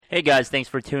Hey guys, thanks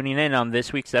for tuning in. On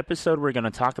this week's episode, we're going to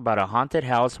talk about a haunted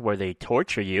house where they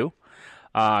torture you,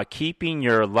 keeping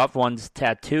your loved ones'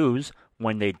 tattoos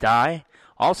when they die.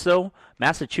 Also,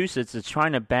 Massachusetts is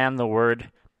trying to ban the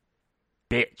word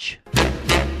bitch.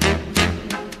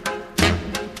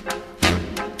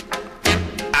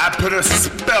 I put a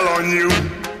spell on you.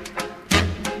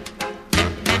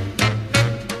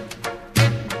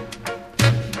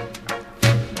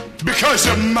 Because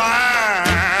you're mine.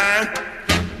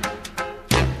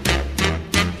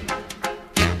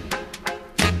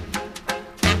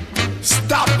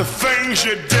 Stop the things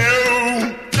you do.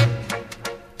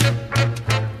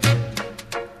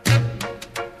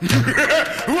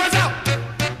 What's up?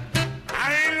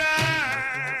 I ain't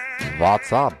lying.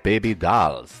 What's up, baby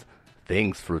dolls?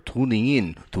 Thanks for tuning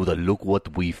in to the Look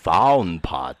What We Found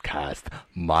podcast.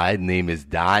 My name is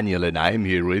Daniel and I'm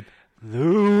here with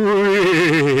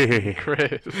Louis.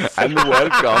 Chris. And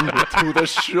welcome to the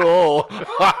show.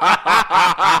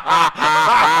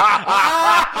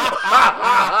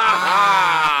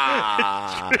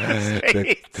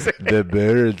 The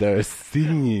birds are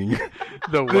singing.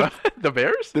 The what? The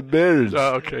Bears? The birds.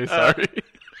 Oh, okay, sorry.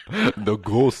 The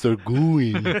ghosts are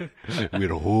going. We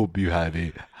hope you have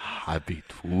a happy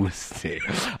Tuesday.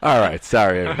 All right,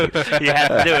 sorry. Everybody. You have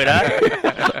to do it,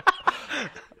 huh?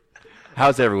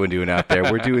 How's everyone doing out there?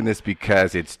 We're doing this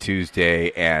because it's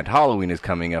Tuesday and Halloween is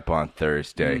coming up on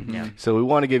Thursday. Yeah. So we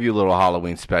want to give you a little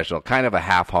Halloween special, kind of a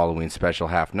half Halloween special,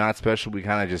 half not special. We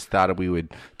kind of just thought we would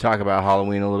talk about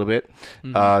Halloween a little bit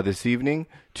this evening.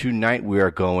 Tonight we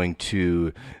are going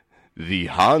to the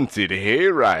Haunted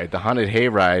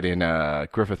Hayride, in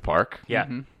Griffith Park. Yeah.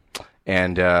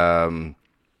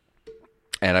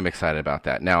 And I'm excited about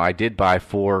that. Now, I did buy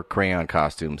 4 crayon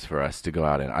costumes for us to go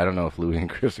out in. I don't know if Louis and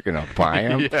Chris are going to buy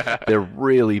them. Yeah. They're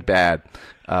really bad.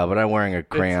 But I'm wearing a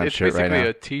crayon shirt right now.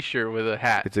 It's basically a T-shirt with a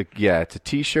hat. It's a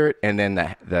T-shirt, and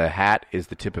then the hat is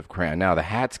the tip of crayon. Now, the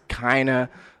hats kind of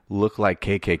look like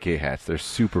KKK hats. They're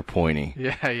super pointy.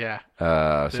 Yeah.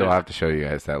 So I'll have to show you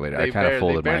guys that later. I kind of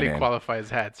folded they mine barely in. qualify as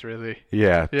hats, really.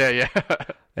 Yeah. Yeah.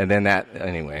 And then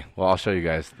anyway. Well, I'll show you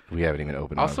guys. We haven't even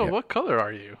opened Also, them yet. what color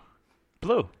are you?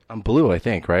 Blue. I'm blue, I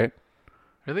think, right?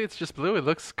 Really, it's just blue. It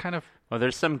looks kind of... Well,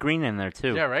 there's some green in there,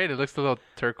 too. Yeah, right? It looks a little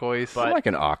turquoise. I'm like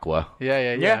an aqua.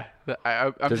 Yeah.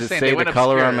 I'm Does just it saying, say they the went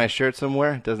color on obscure. my shirt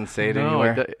somewhere? It doesn't say it No,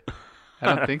 anywhere.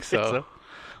 I don't think so.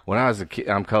 When I was a kid,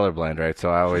 I'm colorblind, right? So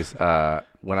I always,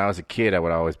 when I was a kid, I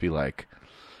would always be like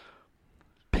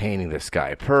painting the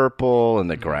sky purple and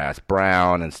the grass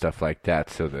brown and stuff like that.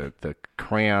 So the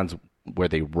crayons where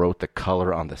they wrote the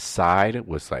color on the side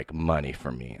was like money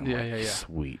for me. I'm Yeah.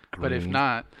 Sweet. Green. But if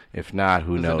not,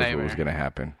 who it's a knows what nightmare. was going to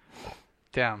happen?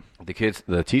 damn.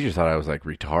 The teachers thought I was like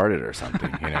retarded or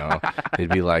something, you know.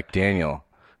 They'd be like, Daniel,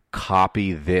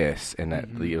 copy this, and that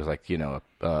it was like, you know,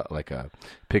 like a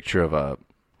picture of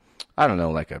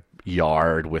like a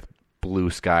yard with blue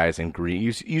skies and green.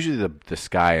 Usually the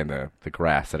sky and the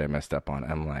grass that I messed up on.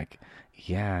 I'm like,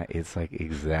 yeah, it's like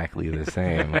exactly the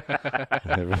same.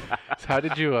 So how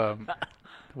did you...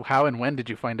 how and when did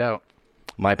you find out?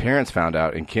 My parents found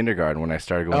out in kindergarten when I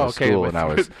started going to okay, school, and I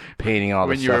was painting all the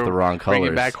When you stuff were the wrong colors.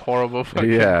 bringing back horrible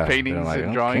fucking Yeah, paintings they're like,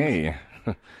 and drawings.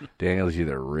 okay. Daniel's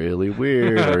either really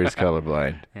weird or he's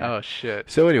colorblind. Yeah. Oh,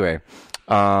 shit. So anyway,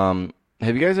 have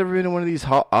you guys ever been to one of these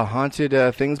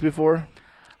haunted things before?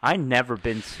 I never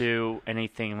been to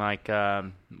anything like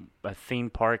a theme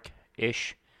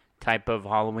park-ish type of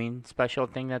Halloween special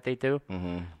thing that they do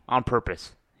on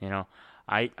purpose, you know.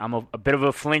 I'm a bit of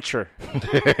a flincher, you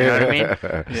know what I mean?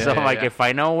 Yeah. If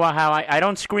I know how I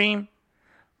don't scream,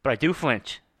 but I do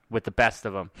flinch with the best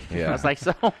of them. Yeah. I was like,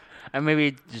 so I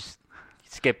maybe just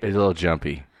skip it. It's a little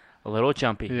jumpy. A little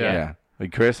jumpy. Yeah. Yeah.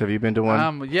 Like, Chris, have you been to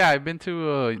one? Yeah, I've been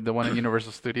to the one at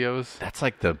Universal Studios. That's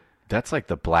like the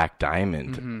Black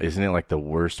Diamond, isn't it? Like the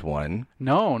worst one.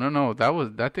 No.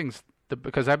 That thing's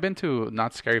because I've been to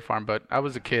not Scary Farm, but I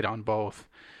was a kid on both.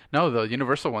 No, the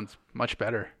Universal one's much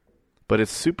better. But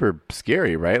it's super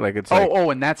scary, right? Like it's like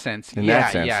In that sense. in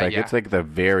that sense, it's like the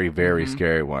very, very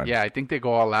scary one. Yeah, I think they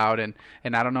go all out, and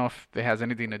I don't know if it has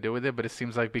anything to do with it, but it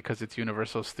seems like because it's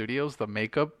Universal Studios, the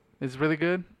makeup is really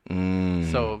good.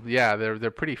 So yeah,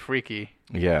 they're pretty freaky.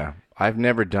 Yeah, I've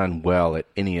never done well at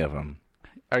any of them.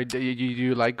 Do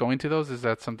you like going to those? Is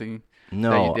that something that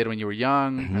No, you did when you were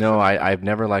young? no, I've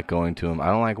never liked going to them. I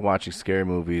don't like watching scary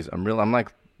movies. I'm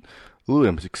like, ooh,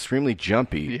 I'm extremely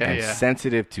jumpy and Yeah.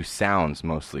 sensitive to sounds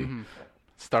mostly.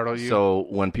 startle you. So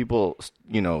when people,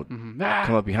 come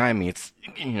up behind me, it's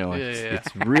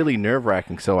it's really nerve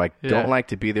wracking. So I don't like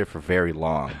to be there for very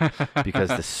long because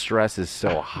the stress is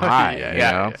so high.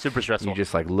 Yeah, super stressful. You're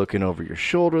just like looking over your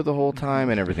shoulder the whole time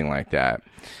and everything like that.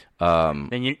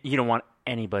 Then you don't want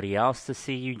anybody else to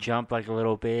see you jump like a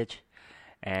little bitch.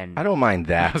 And I don't mind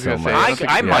that so much.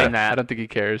 I mind that. I don't think he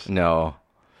cares. No,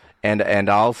 and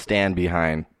I'll stand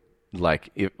behind. Like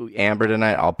if Amber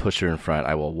tonight, I'll push her in front.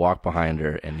 I will walk behind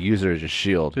her and use her as a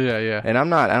shield. Yeah. And I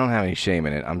don't have any shame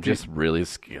in it. I'm just really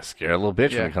scared little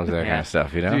bitch when it comes to that kind of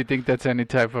stuff. You know? Do you think that's any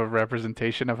type of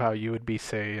representation of how you would be,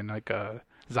 say, in like a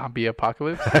zombie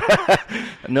apocalypse?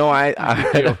 No, I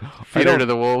feed her to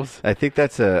the wolves. I think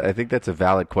that's a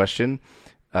valid question.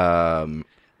 Maybe.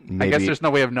 I guess there's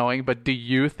no way of knowing, but do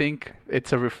you think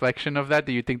it's a reflection of that?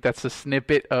 Do you think that's a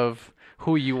snippet of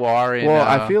who you are? Well,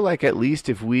 I feel like at least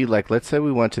if we, let's say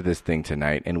we went to this thing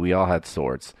tonight and we all had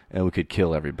swords and we could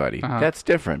kill everybody. That's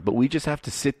different. But we just have to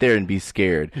sit there and be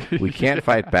scared. We can't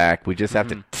fight back. We just have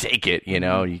to take it,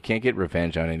 You can't get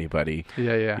revenge on anybody.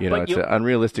 Yeah. It's an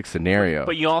unrealistic scenario.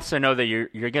 But you also know that you're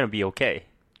going to be okay.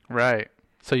 Right.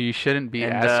 So you shouldn't be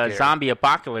as scared. Zombie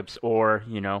apocalypse or,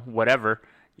 whatever,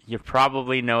 you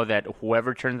probably know that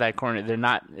whoever turns that corner,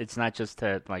 it's not just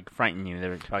to frighten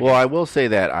you. Well, I will say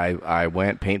that I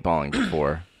went paintballing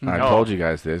before. I told you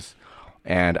guys this,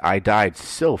 and I died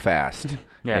so fast.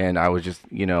 Yeah. And I was just,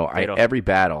 every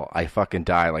battle I fucking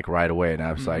die right away, and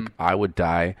I was like, I would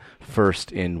die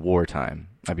first in wartime.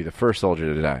 I'd be the first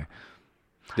soldier to die.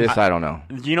 I don't know.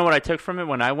 You know what I took from it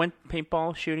when I went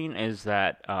paintball shooting is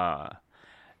that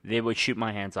they would shoot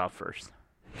my hands off first.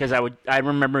 Because I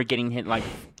remember getting hit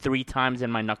 3 times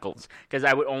in my knuckles. Because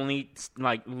I would only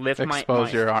lift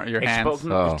expose your hands.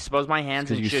 Expose my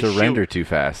hands and you just surrender shoot. too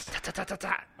fast.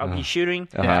 I'll be shooting,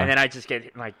 and then I just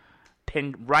get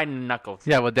pinned right in the knuckles.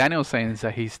 Yeah, what Daniel's saying is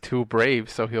that he's too brave,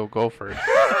 so he'll go for it.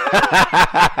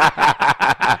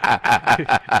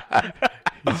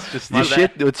 It's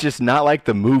just not like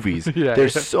the movies.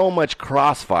 There's so much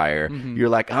crossfire. You're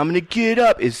like, I'm gonna get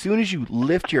up. As soon as you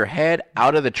lift your head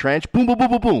out of the trench, boom, boom, boom,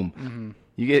 boom, boom.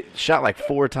 You get shot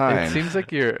 4 times. It seems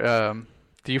like you're.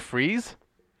 Do you freeze?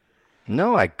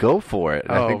 No, I go for it.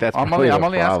 I think that's I'm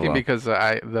only asking because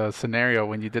the scenario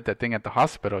when you did that thing at the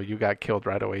hospital, you got killed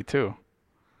right away too.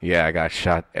 Yeah, I got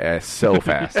shot so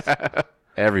fast.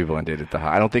 Everyone did it.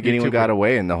 I don't think anyone got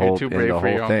away in the whole thing.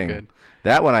 Good.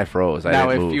 That one I froze. Now,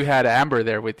 if you had Amber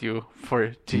there with you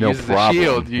to use as a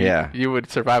shield, you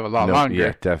would survive a lot longer.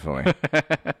 Yeah, definitely.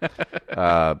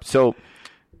 So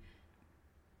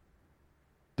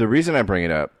the reason I bring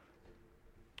it up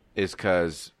is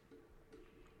because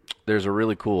there's a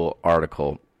really cool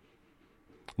article.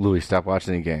 Louis, stop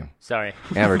watching the game. Sorry.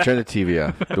 Amber, turn the TV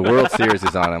off. The World Series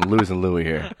is on. I'm losing Louis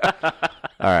here. All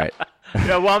right.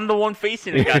 Yeah, well, I'm the one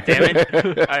facing it,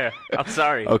 goddammit. I'm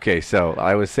sorry. Okay, so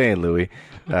I was saying, Louis,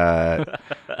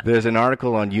 there's an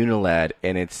article on Unilad,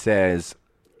 and it says,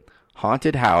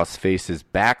 Haunted House faces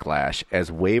backlash as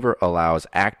waiver allows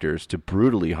actors to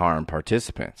brutally harm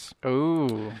participants.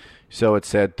 Ooh. So it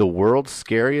said, the world's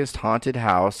scariest haunted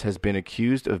house has been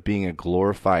accused of being a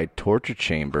glorified torture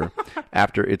chamber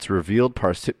after its revealed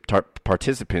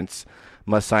participants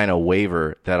must sign a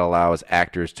waiver that allows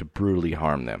actors to brutally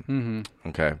harm them.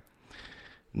 Okay.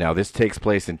 Now, this takes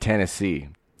place in Tennessee,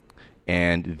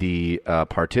 and the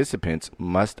participants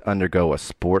must undergo a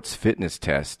sports fitness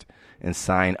test and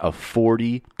sign a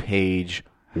 40-page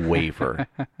waiver,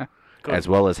 as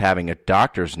well as having a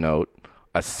doctor's note,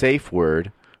 a safe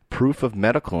word, proof of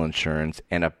medical insurance,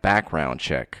 and a background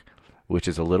check, which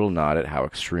is a little nod at how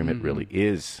extreme it really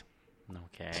is.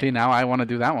 Okay. See, now I want to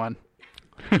do that one.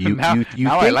 You now think,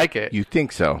 I like it. You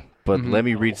think so, but let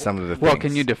me read some of the things. Well,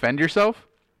 can you defend yourself?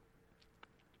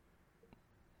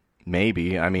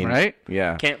 Maybe. I mean, right?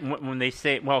 Yeah. When they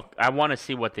say, well, I want to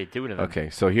see what they do to them.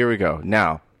 Okay, so here we go.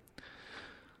 Now,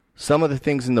 some of the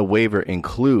things in the waiver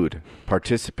include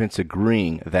participants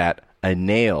agreeing that a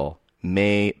nail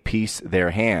may piece their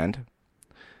hand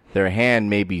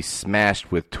may be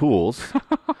smashed with tools,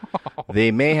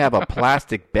 they may have a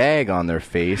plastic bag on their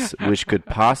face, which could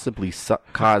possibly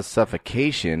cause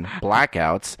suffocation,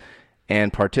 blackouts,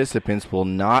 and participants will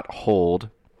not hold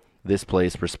this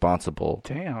place responsible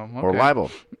or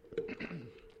liable.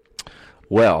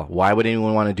 Well, why would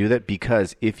anyone want to do that?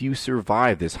 Because if you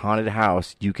survive this haunted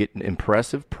house, you get an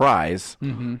impressive prize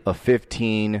of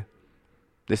 15.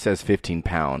 This says 15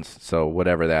 pounds, so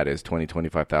whatever that is,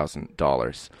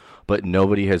 $25,000. But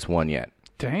nobody has won yet.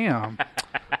 Damn.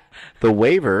 The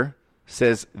waiver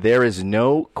says there is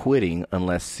no quitting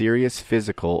unless serious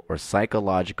physical or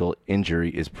psychological injury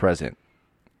is present.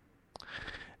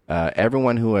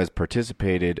 Everyone who has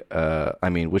participated,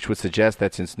 which would suggest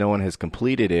that since no one has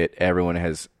completed it, everyone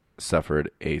has suffered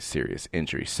a serious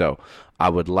injury. So I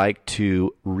would like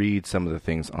to read some of the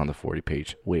things on the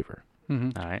 40-page waiver.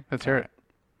 Mm-hmm. All right. Let's hear it.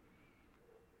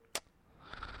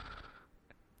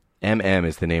 MM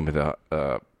is the name of the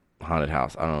haunted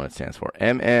house. I don't know what it stands for.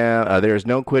 MM, there is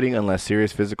no quitting unless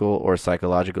serious physical or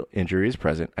psychological injury is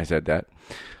present. I said that.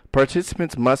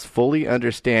 Participants must fully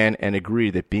understand and agree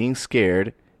that being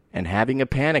scared and having a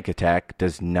panic attack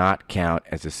does not count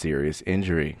as a serious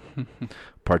injury.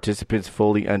 Participants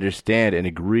fully understand and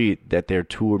agree that their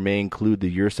tour may include the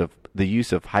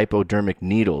use of hypodermic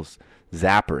needles,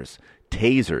 zappers,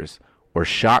 tasers, or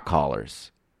shock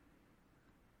collars.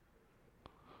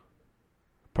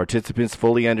 Participants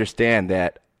fully understand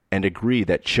that and agree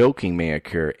that choking may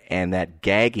occur and that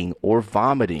gagging or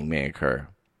vomiting may occur.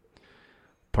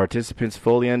 Participants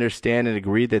fully understand and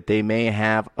agree that they may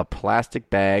have a plastic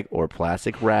bag or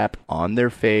plastic wrap on their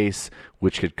face,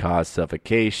 which could cause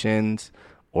suffocations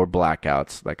or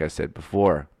blackouts, like I said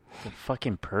before. The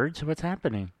fucking purge? What's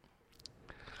happening?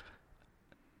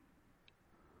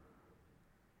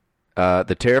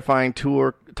 The terrifying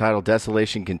tour titled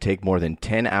Desolation can take more than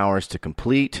 10 hours to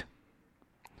complete.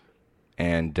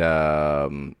 And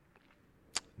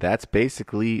that's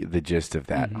basically the gist of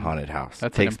that haunted house.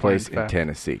 That's takes place in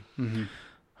Tennessee. Mm-hmm.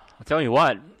 I'll tell you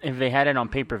what, if they had it on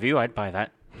pay-per-view, I'd buy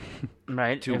that.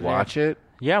 Right? To watch it?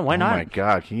 Yeah, why not? Oh my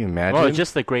God, can you imagine? Well, it's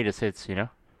just the greatest hits, you know?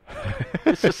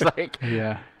 It's just like...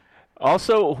 Yeah.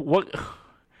 Also, what...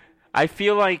 I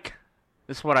feel like...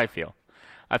 This is what I feel.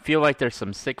 I feel like there's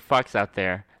some sick fucks out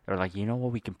there. They're like, you know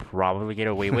what we can probably get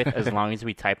away with as long as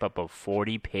we type up a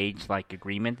 40-page like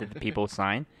agreement that the people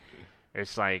sign.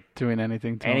 It's like doing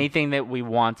anything to anything that we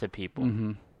want to people.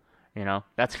 Mm-hmm. You know,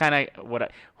 that's kind of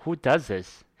what. Who does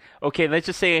this? Okay, let's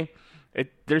just say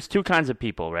there's two kinds of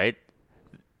people, right?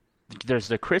 There's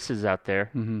the Chris's out there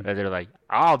that they're like,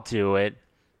 I'll do it.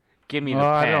 Give me the pen.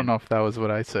 I don't know if that was what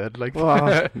I said. Like,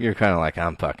 well, you're kind of like,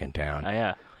 I'm fucking down.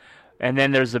 Yeah. And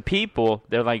then there's the people.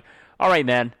 They're like, all right,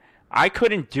 man. I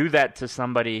couldn't do that to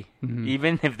somebody,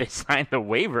 even if they signed the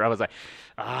waiver. I was like,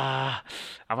 I'm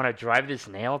gonna drive this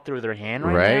nail through their hand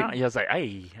right now. He was like,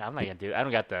 I'm not gonna do it. I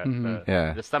don't got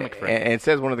the stomach for it. And it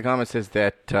says, one of the comments says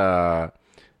that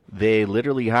they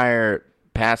literally hire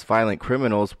past violent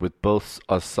criminals with both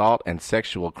assault and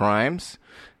sexual crimes,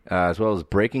 as well as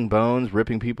breaking bones,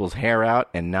 ripping people's hair out,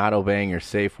 and not obeying your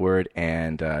safe word,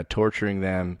 and torturing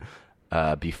them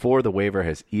before the waiver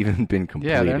has even been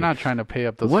completed. Yeah, they're not trying to pay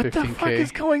up those what $15K. What the fuck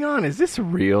is going on? Is this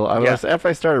real? After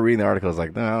I started reading the article, I was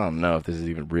like, no, I don't know if this is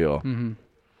even real. Mm-hmm.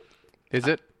 Is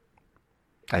it?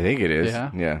 I think it is.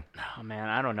 Yeah. Oh, man,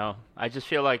 I don't know. I just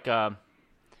feel like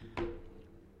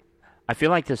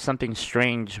there's something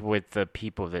strange with the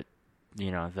people that,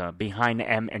 you know, the behind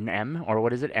M&M, or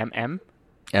what is it, MM?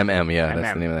 MM, yeah,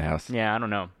 that's the name of the house. Yeah, I don't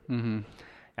know. Mm-hmm.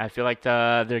 I feel like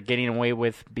they're getting away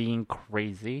with being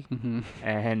crazy,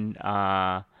 and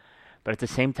but at the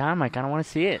same time, I kind of want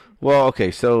to see it. Well, okay,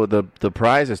 so the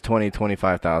prize is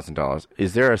 $25,000.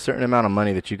 Is there a certain amount of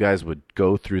money that you guys would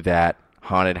go through that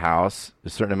haunted house?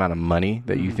 A certain amount of money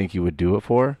that you think you would do it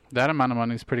for? That amount of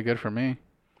money is pretty good for me.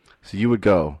 So you would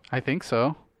go? I think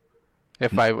so. I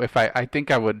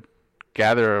think I would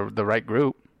gather the right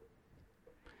group.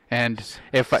 And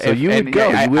you would go.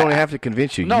 We don't have to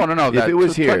convince you. No. If it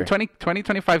was here.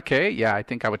 25K, yeah, I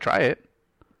think I would try it.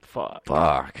 Fuck.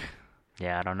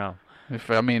 Yeah, I don't know.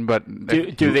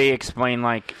 Do they explain,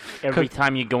 like, every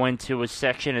time you go into a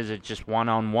section, is it just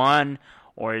one-on-one?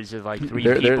 Or is it like three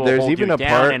people there's hold even you a down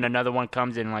part, and another one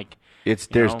comes in like...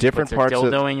 There's different parts of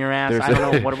dildo in your ass. I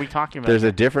don't know. What are we talking about? There's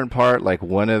a different part. Like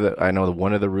one of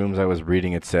the rooms I was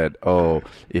reading, it said, "Oh,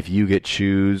 if you get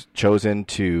chosen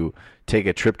to take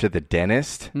a trip to the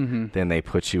dentist, then they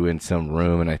put you in some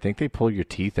room, and I think they pull your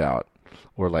teeth out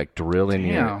or like drill in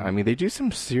your. I mean, they do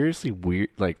some seriously weird,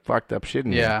 like fucked up shit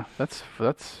in here. Yeah, that's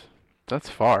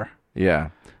far. Yeah,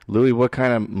 Louis, what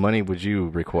kind of money would you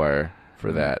require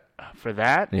for that? For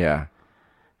that? Yeah,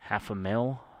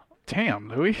 $500,000. Damn,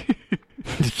 Louis.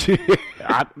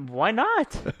 Why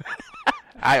not?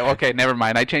 Okay, never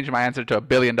mind. I changed my answer to $1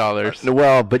 billion.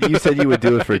 Well, but you said you would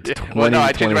do it for 20. Well, no,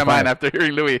 I changed my mind after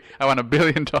hearing Louis. I want $1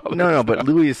 billion. No, but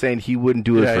Louis is saying he wouldn't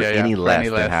do it for any less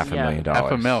than $500,000.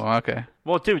 $500,000. Okay.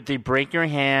 Well, dude, they break your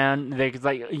hand. They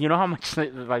you know how much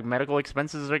like medical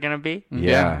expenses are gonna be?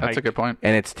 Yeah, that's a good point.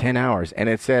 And it's 10 hours. And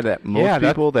it said that most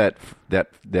people that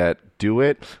do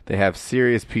it, they have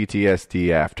serious PTSD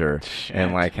after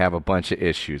and like have a bunch of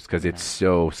issues because it's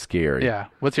so scary. Yeah.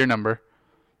 What's your number?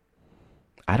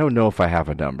 I don't know if I have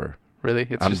a number. Really?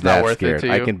 It's I'm just not that worth scared. it to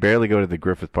you? I can barely go to the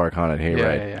Griffith Park Haunted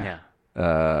Hayride.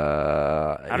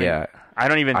 Yeah. I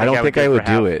don't even. I don't think I would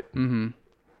do it. Mm-hmm.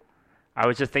 I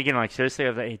was just thinking, like, seriously, I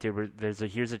was like, hey, dude,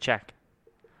 here's a check.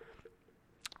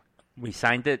 We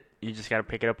signed it. You just got to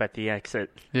pick it up at the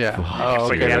exit. Yeah. So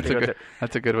Oh, you okay. have to go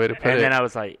That's a good way to put And it. then I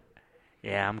was like,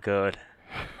 yeah, I'm good.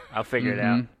 I'll figure it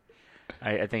out.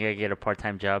 I think I get a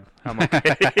part-time job. I'm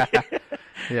okay.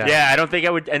 Yeah, I don't think I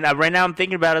would. And right now I'm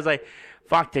thinking about it, I was like,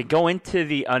 fuck, to go into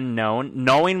the unknown,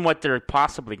 knowing what they're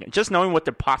possibly going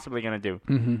to do.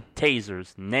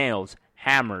 Tasers, nails,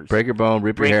 hammers. Break your bone,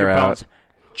 rip your hair out,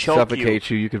 choke suffocate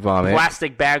you, you could vomit.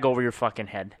 plastic bag over your fucking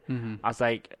head. I was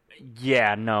like,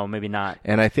 yeah, no, maybe not.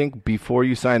 And I think before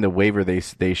you sign the waiver, they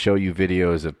show you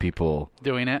videos of people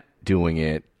doing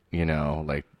it. You know,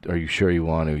 like, are you sure you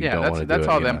want to? You don't want to do it. That's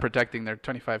all you them know? protecting their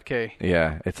 $25K.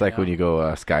 Yeah, it's like when you go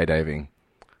skydiving.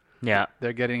 Yeah.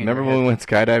 They're getting. Remember when we went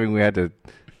skydiving? We had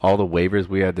all the waivers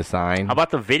we had to sign. How about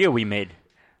the video we made?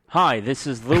 Hi, this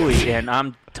is Louie, and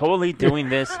I'm totally doing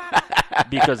this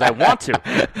because I want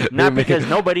to, not because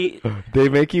nobody. They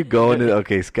make you go into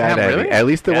skydiving. Damn, really? At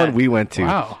least the Yeah. one we went to.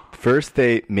 Wow. First,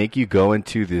 they make you go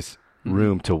into this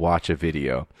room to watch a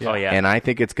video. Oh yeah. And I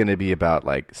think it's going to be about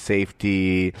like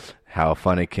safety, how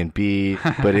fun it can be,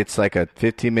 but it's like a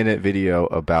 15-minute video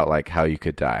about like how you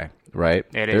could die, right?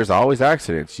 There's always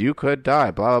accidents. You could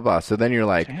die, blah, blah, blah. So then you're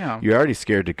like, Damn. you're already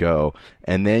scared to go.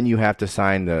 And then you have to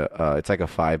sign it's like a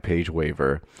 5-page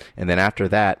waiver. And then after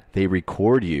that, they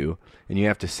record you and you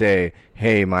have to say,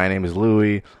 hey, my name is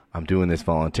Louie. I'm doing this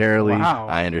voluntarily. Wow.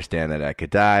 I understand that I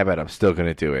could die, but I'm still going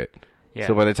to do it. Yeah.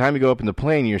 So by the time you go up in the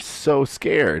plane, you're so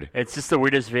scared. It's just the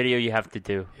weirdest video you have to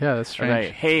do. Yeah, that's strange.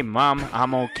 Like, hey, Mom,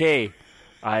 I'm okay.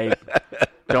 I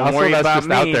don't Also, worry that's about just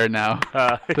me. out there now.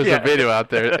 There's yeah. a video out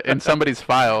there in somebody's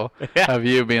file of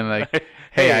you being like,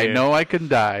 "Hey, Hey, I know I can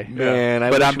die, Man,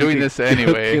 but wish I'm we doing could- this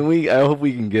anyway." I hope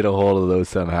we can get a hold of those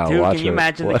somehow. Dude, watch can you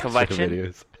imagine the watch collection?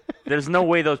 videos. There's no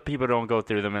way those people don't go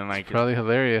through them and like. Probably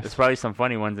hilarious. There's probably some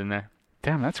funny ones in there.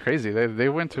 Damn, that's crazy. They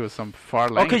went to some far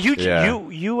Oh, length. because Yeah.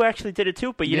 you actually did it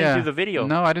too, but you didn't do the video.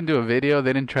 No, I didn't do a video.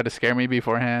 They didn't try to scare me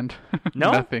beforehand.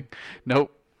 No? Nothing.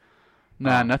 Nope.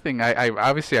 Nah, nothing. I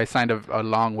obviously I signed a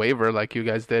long waiver like you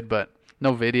guys did, but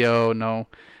no video, no.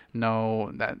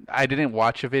 That I didn't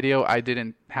watch a video. I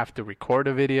didn't have to record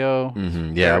a video.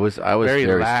 Mhm. Yeah, I was very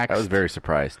very lax. I was very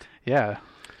surprised. Yeah.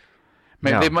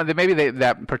 No. Maybe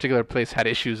that particular place had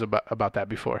issues about that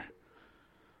before.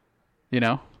 You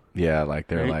know? Yeah, like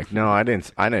they're Right. like, no, I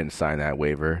didn't sign that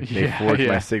waiver. They Yeah, forged yeah.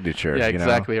 my signature. Yeah, you know?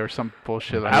 exactly, or some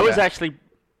bullshit like I that. was actually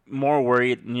more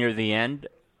worried near the end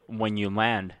when you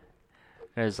land.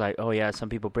 It's like, oh yeah, some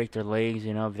people break their legs,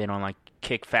 you know, if they don't like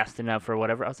kick fast enough or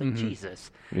whatever. I was like,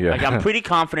 Jesus. Yeah. Like I'm pretty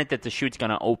confident that the chute's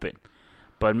gonna open,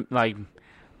 but like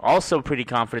also pretty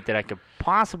confident that I could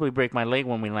possibly break my leg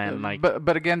when we land. Like,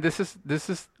 But again, this is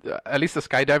at least the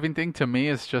skydiving thing to me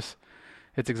is just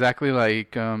it's exactly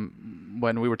like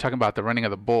when we were talking about the running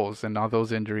of the bulls and all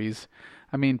those injuries.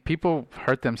 I mean, people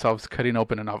hurt themselves cutting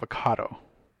open an avocado.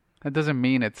 That doesn't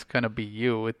mean it's gonna be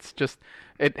you. It's just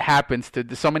it happens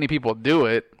to so many people do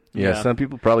it. Yeah, Yeah. some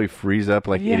people probably freeze up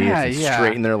like idiots and yeah.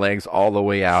 straighten their legs all the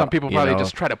way out. Some people you probably know?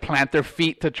 just try to plant their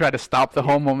feet to try to stop the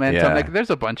whole momentum. Yeah. Like there's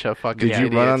a bunch of fucking. Did you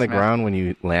idiots, run on the man. ground when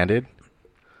you landed?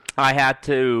 I had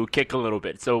to kick a little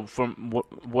bit. So from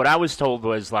what I was told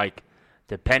was like,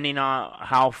 depending on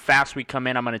how fast we come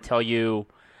in, I'm going to tell you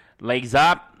legs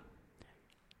up,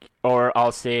 or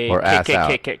I'll say Or ass kick, out.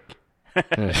 kick, kick, kick.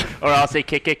 Or I'll say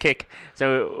kick, kick, kick.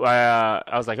 So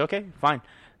I was like, okay, fine.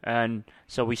 And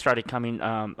so we started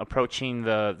approaching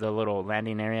the little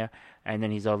landing area. And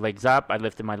then he's all legs up. I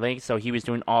lifted my legs, so he was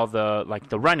doing all the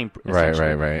running. Right,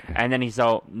 essentially. right. And then he's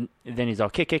all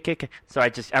kick, kick, kick. So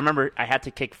I remember I had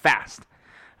to kick fast,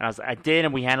 and I did,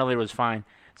 and we handled it. It was fine.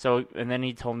 So and then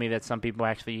he told me that some people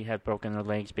actually have broken their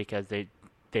legs because they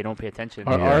don't pay attention.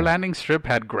 Our landing strip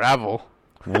had gravel.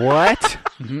 What?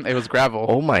 It was gravel.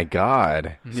 Oh my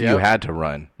God! So you Yep. had to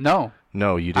run. No,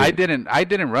 No, you didn't. I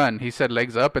didn't run. He said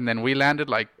legs up, and then we landed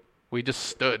like we just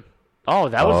stood. Oh,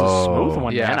 that was a smooth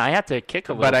one, Yeah. man. I had to kick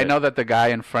a little But bit. I know that the guy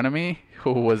in front of me,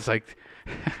 who was like,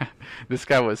 this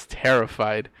guy was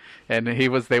terrified, and they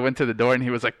went to the door, and he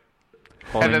was like,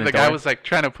 Holding and then the guy door. was like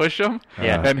trying to push him,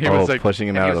 Yeah. and he was like pushing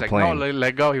him and out he of was the like, plane. No,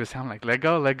 let go. He was sounding like let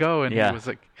go, and Yeah. he was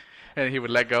like, and he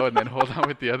would let go and then hold on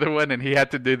with the other one, and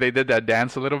they did that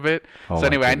dance a little bit. Oh, so my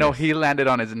anyway, I know goodness. he landed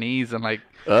on his knees and like,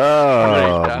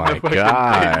 Oh down my the fucking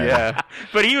god! thing. Yeah.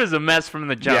 But he was a mess from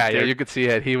the jump. Yeah, dude. you could see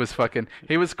it. He was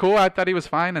cool. I thought he was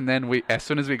fine, and then as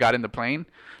soon as we got in the plane,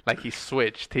 like he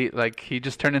switched. He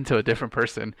just turned into a different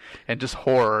person, and just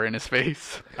horror in his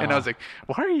face. And I was like,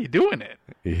 why are you doing it?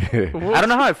 Yeah. I don't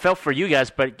know how it felt for you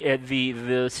guys, but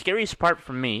the scariest part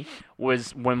for me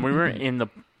was when we were in the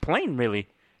plane, really,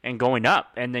 and going up,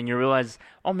 and then you realize,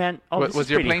 oh man, this Was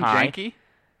is your pretty plane high. janky?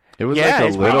 It was Yeah, like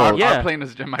it's a little. our- yeah. Our plane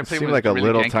was my plane Seemed was like a really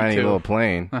little janky tiny too. little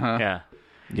plane. Uh-huh. Yeah.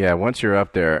 Yeah, once you're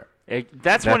up there,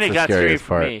 That's when That's it the got scary scariest for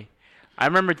part. me. I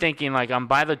remember thinking, like, I'm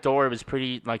by the door. It was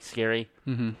pretty, like, scary.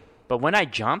 Mm-hmm. But when I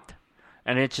jumped,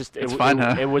 and it's fun,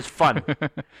 huh? it was fun.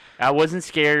 I wasn't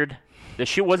scared. The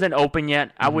chute wasn't open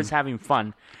yet. I was having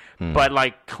fun. But,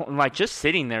 like just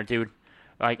sitting there, dude,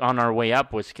 like, on our way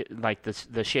up was, like, the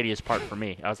shittiest part for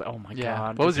me. I was like, oh, my Yeah.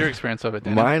 God. What was your experience of it,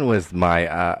 Daniel? mine was my.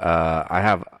 I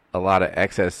have a lot of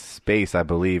excess space, I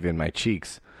believe, in my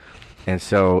cheeks, and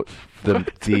so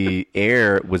the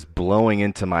air was blowing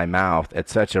into my mouth at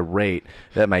such a rate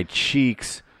that my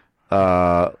cheeks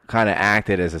kind of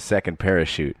acted as a second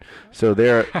parachute. So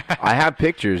I have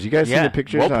pictures. You guys see Yeah, the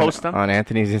pictures we'll post them. on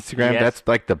Anthony's Instagram? Yes. That's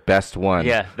like the best one.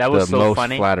 Yeah, that was the so most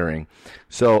funny. flattering.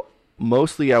 So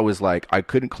mostly I was like, I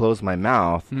couldn't close my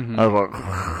mouth. Mm-hmm. I was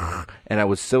like, and I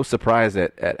was so surprised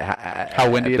at How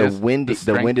windy at it the is, wind, the the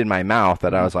strength. wind in my mouth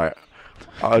that I was like,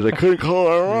 I couldn't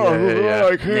close. Yeah.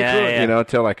 I can't Yeah, close. yeah. You know,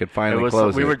 until I could It finally was,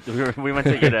 close we it. we went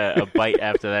to get a bite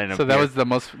after that. In a So that beer. was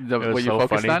was what you so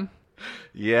focused funny. on?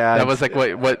 Yeah, That was like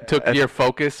what took your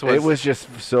focus was. it was just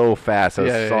so fast. I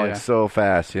was Yeah, yeah, falling yeah. so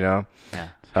fast. You know. Yeah.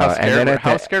 How and scared, then were, at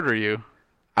how the- scared were you?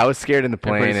 I was scared in the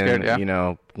You're pretty plane, scared, and yeah? you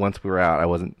know, once we were out, I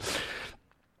wasn't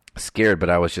scared, but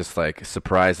I was just like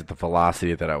surprised at the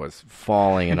velocity that I was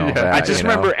falling and all Yeah. that. I just you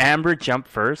know? remember Amber jumped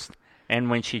first, and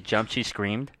when she jumped, she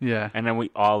screamed. Yeah. And then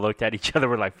we all looked at each other.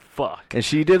 We're like, fuck. and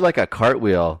she did like a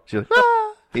cartwheel. She was like,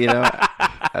 "Ah," you know,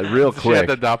 real She had quick.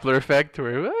 the Doppler effect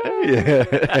where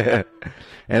Yeah.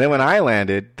 And then when I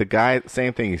landed, the guy,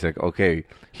 same thing. He's like, okay.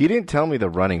 He didn't tell me the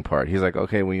running part. He's like,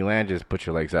 okay, when you land, just put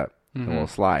your legs up and we'll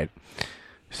slide.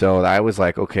 So I was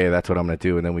like, okay, that's what I'm going to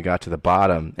do. And then we got to the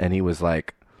bottom, and he was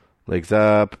like, legs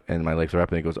up, and my legs were up,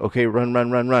 and he goes, okay, run. And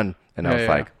I Yeah, was yeah.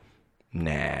 like,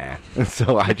 nah.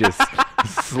 So I just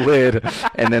slid,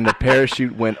 and then the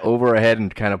parachute went over our head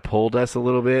and kind of pulled us a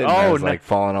little bit. And I Oh, was no. like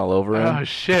falling all over him. oh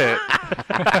shit.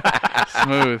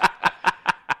 Smooth.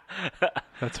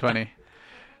 That's funny.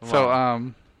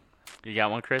 So You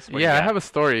got one, Chris? What do yeah, you I got? have a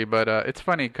story, but it's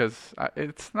funny because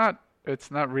it's not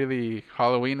really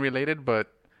Halloween related, but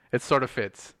it sort of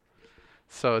fits.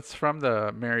 So it's from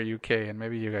the Mirror UK, and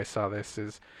maybe you guys saw this.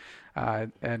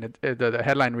 The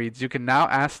headline reads: "You can now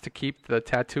ask to keep the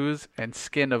tattoos and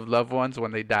skin of loved ones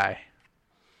when they die."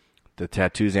 The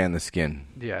tattoos and the skin.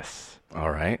 Yes.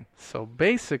 All right. So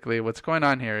basically, what's going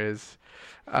on here is,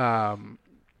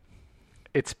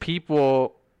 it's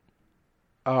people.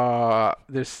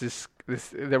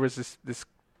 There was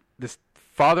this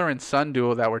father and son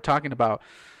duo that were talking about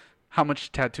how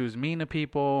much tattoos mean to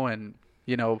people, and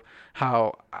you know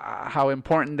how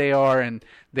important they are, and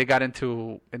they got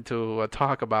into a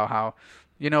talk about how,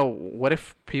 you know, what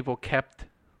if people kept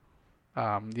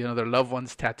their loved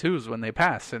ones' tattoos when they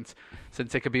pass, since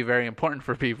it could be very important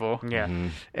for people. Yeah.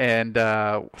 And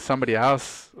somebody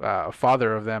else, a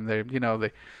father of them,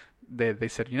 they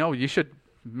said, you know, you should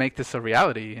make this a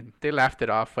reality, and they laughed it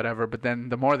off, whatever. But then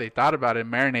the more they thought about it,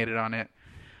 marinated on it,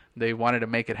 they wanted to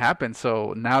make it happen.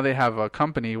 So now they have a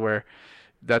company where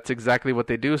that's exactly what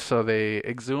they do. So they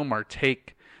exhume or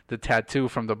take the tattoo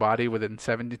from the body within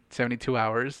 72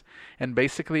 hours, and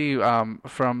basically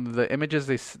from the images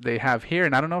they have here,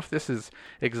 and I don't know if this is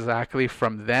exactly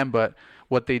from them, but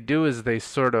what they do is they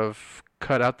sort of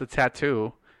cut out the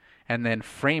tattoo and then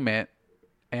frame it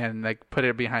and like put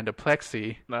it behind a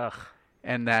plexi, Ugh.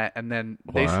 and then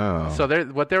they Wow. so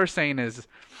what they were saying is,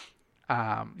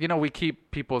 we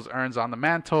keep people's urns on the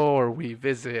mantle, or we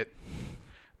visit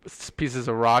pieces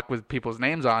of rock with people's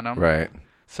names on them. Right.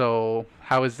 So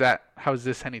how is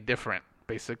this any different,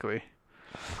 basically?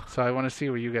 So I want to see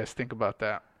what you guys think about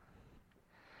that.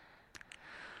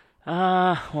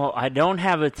 Well, I don't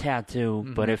have a tattoo,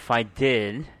 but Mm-hmm. if I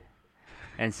did,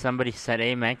 and somebody said,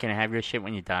 "Hey, man, can I have your shit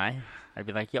when you die?" I'd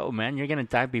be like, "Yo, man, you're gonna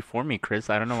die before me, Chris.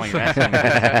 I don't know why you're asking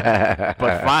me."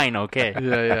 But fine, okay.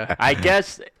 Yeah. I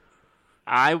guess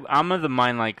I'm of the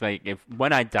mind like if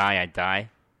when I die, I die.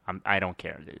 I don't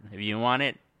care, dude. If you want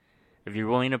it, if you're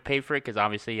willing to pay for it, because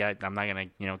obviously I'm not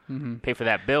gonna pay for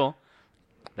that bill.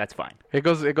 that's fine. It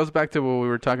goes back to what we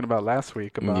were talking about last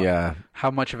week about Yeah.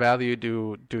 how much value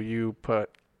do you put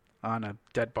on a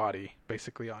dead body,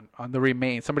 basically on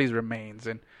the somebody's remains.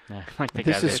 And Yeah, like the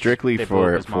This guy is that- strictly they blew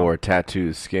up his mom. for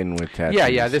tattoos, skin with tattoos.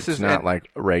 Yeah, this It's is- not like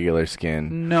regular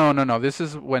skin. no, this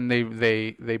is when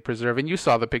they preserve, and you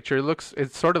saw the picture.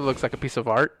 It sort of looks like a piece of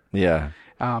art. Yeah.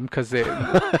 Because they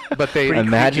Imagine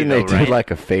creepy they though, did right? like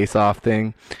a face-off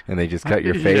thing, and they just cut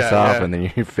your face Yeah, off, yeah. and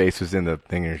then your face was in the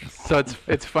thing. So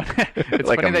it's funny. It's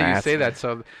Like a funny that you mask. say that.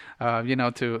 So,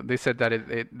 they said that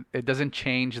it doesn't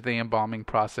change the embalming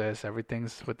process.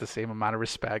 Everything's with the same amount of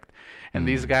respect. And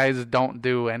these guys don't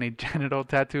do any genital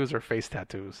tattoos or face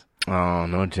tattoos. Oh,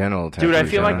 no genital tattoos. Dude, I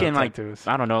feel huh? like in like Tattoos.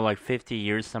 I don't know, like 50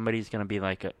 years, somebody's gonna be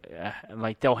like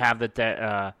like they'll have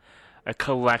a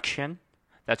collection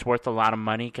that's worth a lot of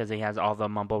money because he has all the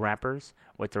mumble rappers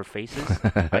with their faces.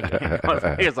 Like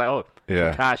it's like, oh,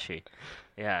 Yeah. Takashi.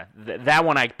 Yeah, that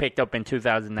one I picked up in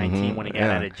 2019 when he got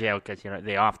yeah. out of jail because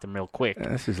they offed him real quick.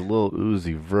 This is a little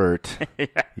Uzi Vert. You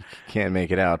can't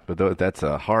make it out, but that's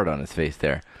a heart on his face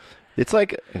there. It's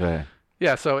like, go ahead.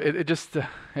 Yeah, so it just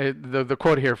the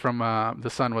quote here from the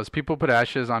Sun was, "People put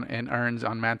ashes in urns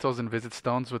on mantles and visit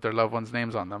stones with their loved ones'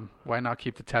 names on them. Why not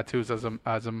keep the tattoos as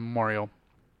a memorial?"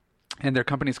 And their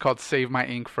company's called Save My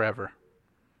Ink Forever.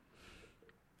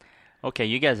 Okay,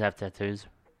 you guys have tattoos,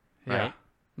 right?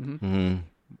 Yeah. Mm-hmm.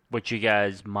 Would you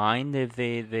guys mind if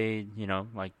they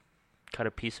like cut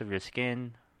a piece of your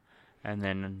skin and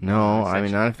then No, I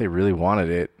mean, not if they really wanted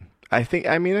it.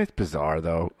 I mean, it's bizarre,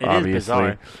 though, It is obviously.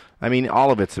 bizarre. I mean, all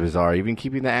of it's bizarre. Even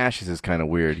keeping the ashes is kind of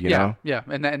weird, you know? Yeah,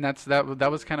 and that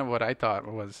was kind of what I thought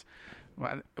was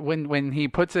when he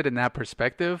puts it in that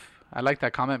perspective. I like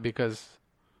that comment because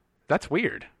that's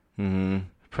weird. Mm-hmm.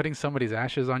 Putting somebody's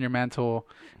ashes on your mantle,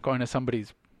 going to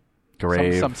somebody's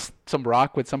Grave. some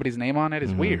rock with somebody's name on it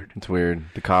is Mhm. weird. It's weird.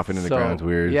 The coffin in the So, ground's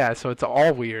weird. Yeah, so it's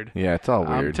all weird. Yeah, it's all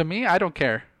weird. To me, I don't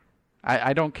care.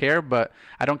 I don't care, but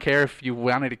I don't care if you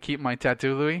wanted to keep my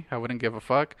tattoo, Louis. I wouldn't give a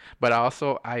fuck. But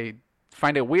I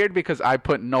find it weird because I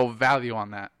put no value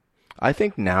on that. I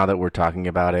think now that we're talking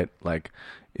about it, like,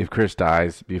 if Chris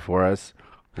dies before us,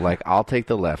 like, I'll take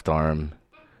the left arm,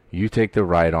 you take the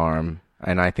right arm,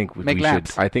 and I think Make we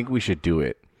laps. should. I think we should do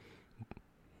it.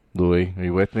 Louis, are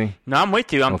you with me? No, I'm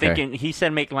with you. I'm Okay. thinking. He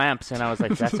said make lamps, and I was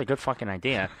like, that's a good fucking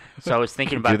idea. So I was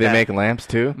thinking about Do they that. make lamps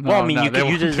too? Well, I mean, No, you they can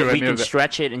use won't it. do We any can of that.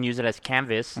 stretch it and use it as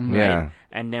canvas, right? Yeah.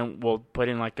 And then we'll put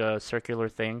in like a circular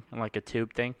thing, like a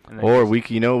tube thing. And then Or just- we,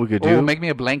 you know, what we could Oh, do. make me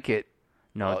a blanket.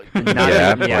 no, Yeah, not,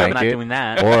 yeah, I'm not blanket. doing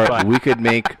that. Or but, we could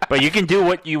make. but you can do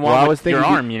what you Well, want I was with your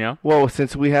thinking. arm. You know. Well,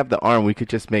 since we have the arm, we could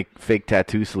just make fake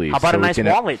tattoo sleeves. How about So a we nice can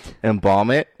wallet?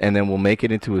 Embalm it, and then we'll make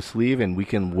it into a sleeve, and we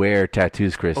can wear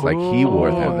tattoos, Chris, like he wore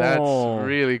Oh, them. that's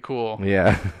really cool.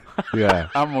 Yeah, yeah.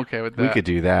 I'm okay with that. We could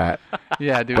do that.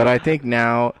 Yeah, dude. But I think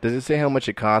now, does it say how much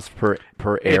it costs per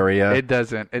area? It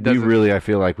doesn't. It We doesn't. really, I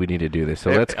feel like we need to do this.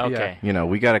 So let's, Okay. you know,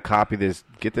 we got to copy this,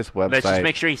 get this website. Let's just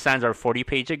make sure he signs our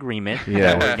 40-page agreement.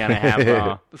 Yeah. that we're gonna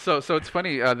have. So it's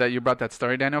funny that you brought that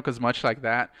story, Daniel, because much like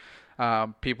that,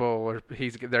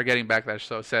 they're getting backlash.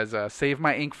 So it says, "Save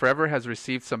My Ink Forever" has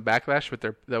received some backlash with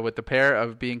the pair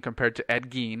of being compared to Ed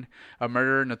Gein, a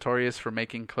murderer notorious for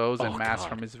making clothes and masks God.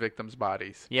 from his victims'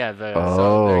 bodies. Yeah.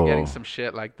 So they're getting Oh. some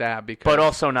shit like that because, But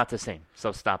also not the same.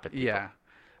 So stop it. people. yeah.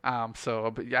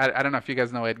 But I don't know if you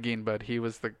guys know Ed Gein, but he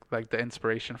was the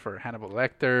inspiration for Hannibal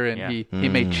Lecter, and Yeah. he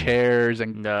made chairs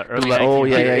and In the early Oh,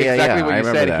 yeah, 1900s. yeah, exactly yeah. what I you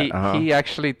remember said. that. He Uh-huh. he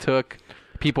actually took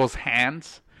people's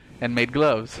hands and made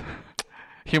gloves,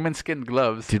 human skin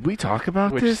gloves, Did we talk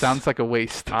about which this? sounds like a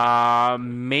waste.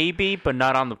 Maybe, but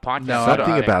not on the podcast. No, I Something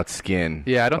don't- about skin.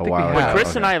 Yeah, I don't a think we while have. ago. But Chris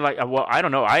Okay. and I like. Well, I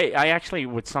don't know. I actually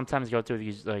would sometimes go through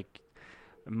these like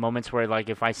moments where like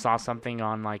if I saw something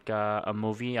on like a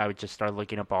movie, I would just start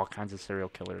looking up all kinds of serial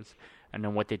killers, and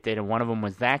then what they did. And one of them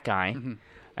was that guy. Mm-hmm.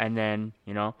 And then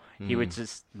he would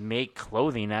just make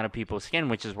clothing out of people's skin,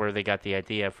 which is where they got the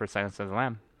idea for Silence of the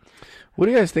Lamb. What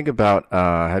do you guys think about?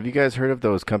 Have you guys heard of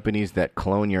those companies that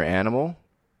clone your animal?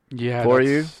 Yeah, For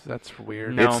that's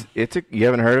weird. No. You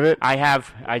haven't heard of it? I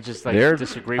have. I just like They're-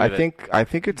 disagree with it. I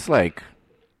think it's like,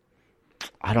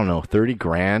 I don't know, 30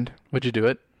 grand. Would you do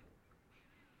it?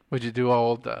 Would you do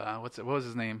old? What was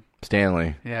his name?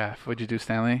 Stanley. Yeah, would you do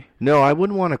Stanley? No, I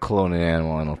wouldn't want to clone an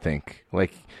animal. I don't think.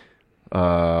 Like,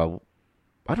 I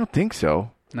don't think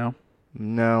so. No.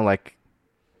 No, like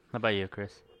How about you,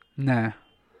 Chris? Nah.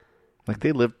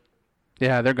 they live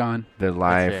Yeah, they're gone. their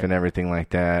life it. and everything like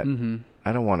that. Mm-hmm.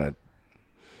 I don't want to.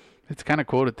 It's kind of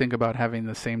cool to think about having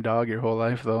the same dog your whole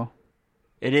life, though.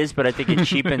 It is, but I think it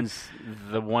cheapens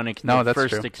the No, the that's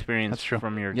first true. experience That's true.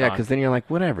 from your Yeah, dog. because then you're like,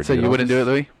 whatever. So dude, you I'll wouldn't do it, just-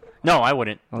 Louis? No, I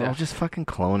wouldn't. Well, I'll just fucking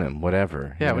clone him.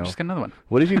 Whatever. Yeah, you we'll know? just get another one.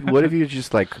 What if you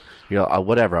just like,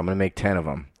 whatever, I'm going to make 10 of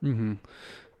them. Mm-hmm.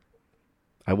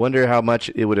 I wonder how much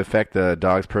it would affect the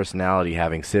dog's personality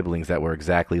having siblings that were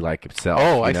exactly like itself.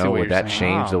 Oh, I see what Would you're that saying.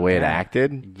 change the Oh, way it yeah.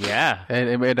 acted? Yeah.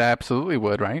 It absolutely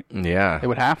would, right? Yeah. It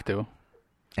would have to.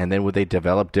 And then would they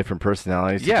develop different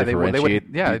personalities Yeah, to they would- differentiate?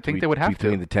 yeah, I think they would have to.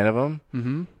 between the 10 of them.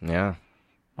 Mm-hmm. Yeah.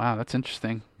 Wow, that's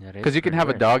interesting. That is Because you can pretty have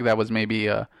a weird. dog that was maybe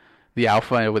the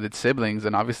alpha with its siblings,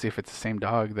 and obviously if it's the same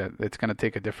dog, that it's going to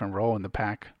take a different role in the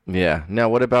pack. Yeah. Now,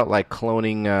 what about like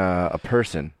cloning a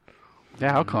person?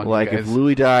 Yeah, I'll clone Like you if guys.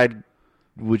 Louis died,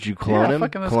 would you clone Yeah, him?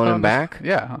 fucking let's Clone him clone this- back?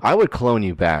 Yeah. I would clone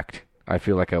you back. I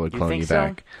feel like I would You clone think you so?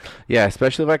 back. Yeah,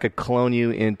 especially if I could clone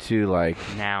you into like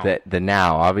Now. the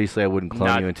now. Obviously, I wouldn't clone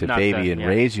Not- you into not baby the- and yeah.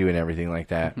 raise you and everything like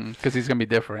that. Because he's going to be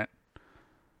different.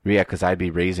 Yeah, because I'd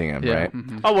be raising him, Yeah. right?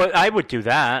 Mhm. Oh, well, I would do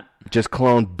that. Just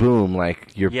clone, boom, like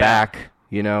you're Yeah. back.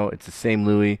 You know, it's the same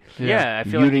Louis. Yeah, I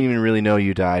You feel like didn't even really know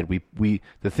you died. We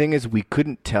the thing is, we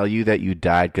couldn't tell you that you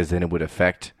died because then it would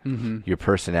affect your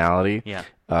personality. Yeah.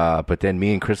 But then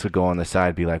me and Chris would go on the side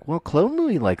and be like, well, Clone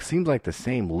Louis like seems like the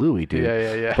same Louis, dude.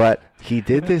 Yeah. But he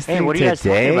did this Hey, thing what are you guys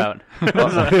today. talking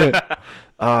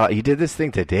about? He did this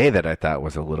thing today that I thought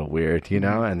was a little weird, you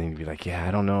know? And then you'd be like, yeah,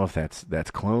 I don't know if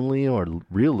that's Clone Louis or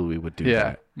real Louis would do Yeah.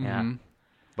 that. Yeah. Mhm.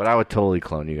 But I would totally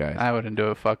clone you guys. I wouldn't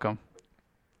do it. Fuck him.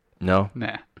 No?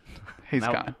 Nah. He's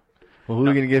No. gone. Well, who are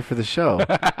we going to get for the show?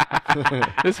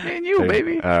 It's me and you,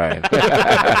 baby. All right.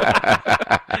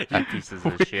 You pieces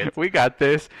of shit. We got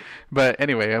this. But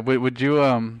anyway, would you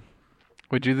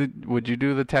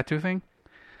do the tattoo thing?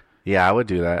 Yeah, I would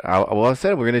do that. I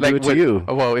said we're going to do it to you.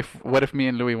 Well, what if me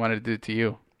and Louis wanted to do it to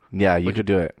you? Yeah, you could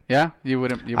do it. Yeah, you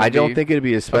wouldn't. You I wouldn't don't be think it'd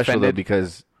be as special, though, offended?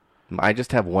 because I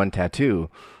just have one tattoo,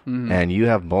 and you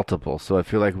have multiple. So I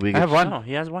feel like we I could... have one. No,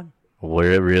 he has one.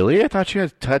 Where, really? I thought you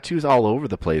had tattoos all over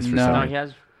the place for No. some No, reason. he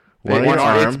has. One on It's- your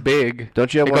arm. It's big.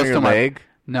 Don't you have It one on goes your to my- leg?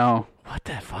 No. What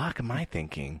the fuck am I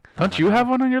thinking? Don't you have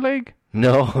one on your leg?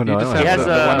 No, no, I just don't have He have has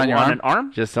that. the one on your arm? an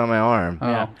arm? Just on my arm. Oh.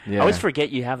 Yeah. Yeah. I always forget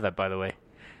you have that, by the way.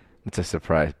 It's a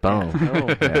surprise. Boom.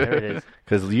 Oh, there it is.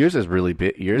 Because yours is really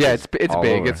big. Yours Yeah, is it's all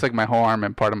big. over. It's like my whole arm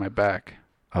and part of my back.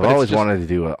 I've but it's always just- wanted to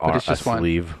do a it's just one.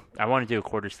 sleeve. I want to do a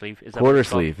quarter sleeve. Is that Quarter what it's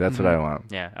called? sleeve. That's what I want.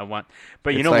 Yeah, I want.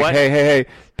 But you It's know like, what? hey,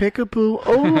 peekaboo.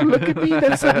 Oh, look at me.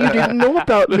 That's something you didn't know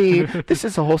about me. This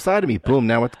is a whole side of me. Boom,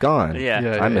 now it's gone. Yeah,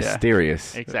 Yeah. I'm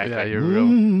mysterious. exactly. Yeah, you're real.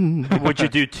 Mm. Would you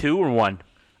do two or one?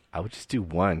 I would just do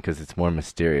one because it's more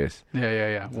mysterious.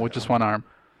 Yeah. Well, just one arm.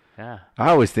 Yeah. I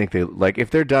always think they, like, if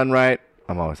they're done right,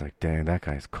 I'm always like, dang, that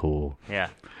guy's cool. Yeah.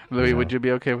 Louis, Yeah. would you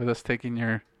be okay with us taking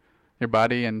your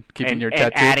body and keeping And, your and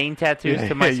tattoo? adding tattoos Yeah,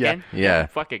 to my yeah. skin? Yeah.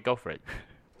 Fuck it. Go for it. I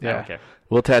Yeah. don't care.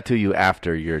 We'll tattoo you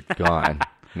after you're gone.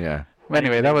 Yeah. Well,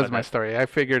 anyway, think that was about my that. story. I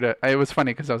figured it was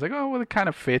funny because I was like, oh, well, it kind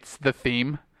of fits the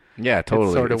theme. Yeah,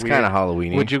 totally. sorta It's weird. kind of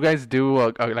Halloween-y. Would you guys do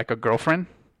like a girlfriend?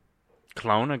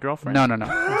 Clone a girlfriend? No.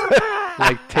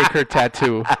 Like take her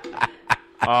tattoo.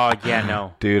 Oh, yeah,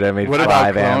 no. Dude, I made What about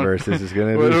 5 clone- Ambers. This is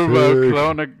going to What be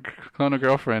about sick. clone a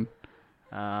girlfriend?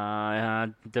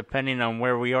 Depending on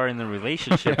where we are in the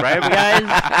relationship, right, guys?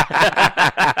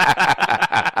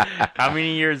 How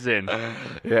many years in?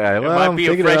 Yeah, well, might I'm be a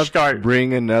thinking fresh about start.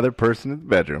 bring another person in the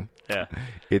bedroom. Yeah.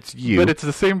 It's you. But it's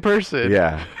the same person.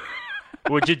 yeah.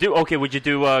 Would you do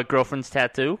girlfriend's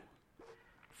tattoo?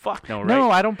 Fuck no, right?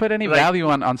 No, I don't put any Like- value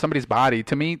on somebody's body.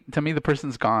 To me, the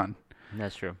person's gone.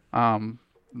 That's true.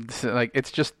 So, like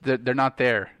it's just they're not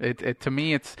there. It to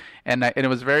me it's and it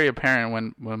was very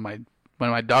apparent when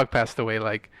my dog passed away.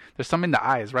 Like there's some in the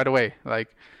eyes right away.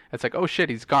 Like it's like, oh shit,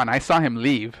 he's gone. I saw him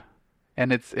leave,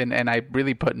 and I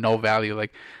really put no value.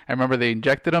 Like I remember they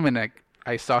injected him, and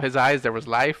I saw his eyes. There was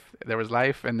life,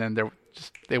 and then there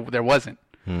wasn't.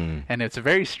 And it's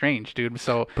very strange, dude.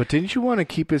 So But didn't you want to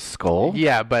keep his skull?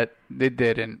 yeah, but it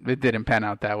didn't pan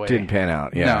out that way. Didn't pan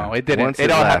out. Yeah. No, it didn't. Once It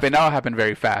all left- happened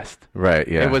very fast. Right.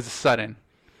 Yeah. It was sudden.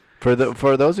 for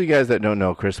those of you guys that don't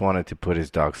know, Chris wanted to put his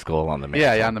dog's skull on the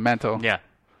mantle. Yeah, on the mantle. Yeah.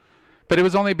 But it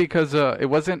was only because it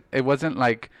wasn't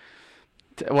like,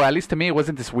 well, at least to me, it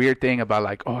wasn't this weird thing about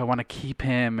like, oh, I want to keep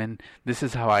him and this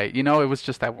is how it was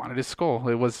just I wanted his skull.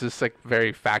 It was just like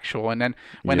very factual. And then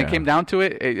when it Yeah. came down to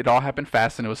it, it all happened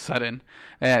fast and it was sudden.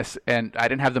 Yes, and I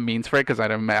didn't have the means for it because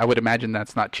I would imagine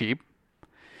that's not cheap.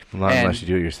 Not and- unless you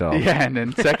do it yourself. Yeah, and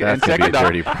then second, That's and gonna be second a off,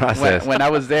 dirty process. when I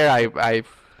was there, I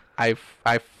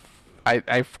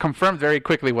confirmed very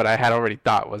quickly what I had already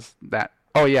thought was that,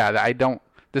 oh yeah, I don't.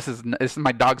 This is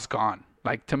my dog's gone.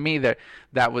 Like to me,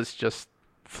 that was just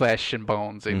flesh and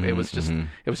bones. It was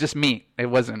just meat. It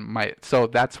wasn't my. So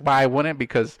that's why I wouldn't,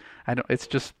 because I don't. It's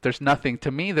just there's nothing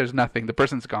to me. There's nothing. The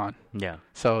person's gone. Yeah.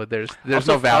 So there's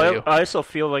Also, no value. I also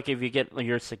feel like if you get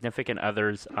your significant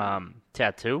other's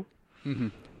tattoo,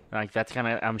 like that's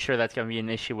I'm sure that's gonna be an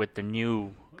issue with the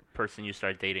new person you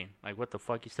start dating. Like, what the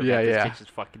fuck? You still got this bitch's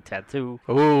fucking tattoo.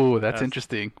 Oh, that's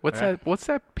interesting. What's that? What's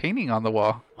that painting on the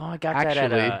wall? Oh, I got that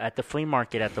at the flea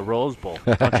market at the Rose Bowl.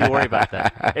 Don't you worry about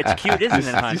that. It's cute, isn't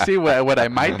it, hon? You see, what I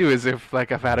might do is if I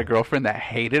had a girlfriend that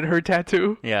hated her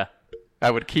tattoo, Yeah. I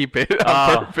would keep it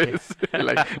on purpose.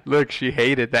 Like, look, she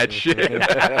hated that shit,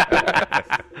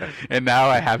 and now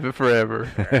I have it forever.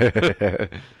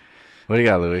 What do you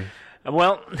got, Louis?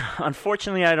 Well,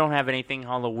 unfortunately, I don't have anything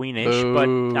Halloweenish, Boo. but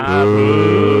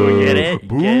boo, get it?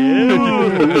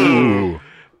 Boo.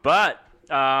 But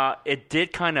it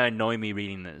did kind of annoy me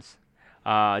reading this.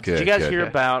 Did you guys hear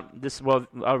about this? Well,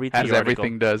 I'll read the As article.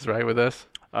 everything does, right, with us.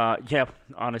 Yeah,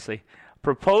 honestly.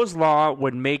 Proposed law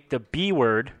would make the B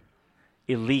word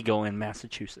illegal in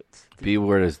Massachusetts. B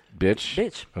word is bitch?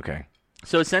 Bitch. Okay.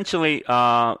 So essentially,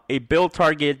 a bill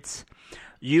targets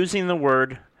using the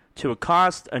word to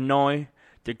accost, annoy,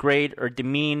 degrade, or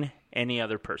demean any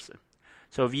other person.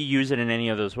 So if you use it in any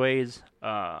of those ways,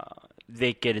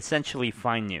 they could essentially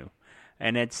fine you.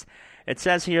 And it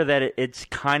says here that it's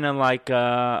kind of like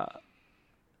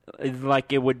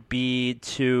it would be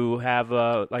to have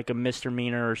a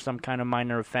misdemeanor or some kind of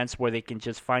minor offense where they can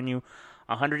just fine you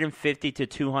 $150 to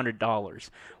 $200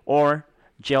 or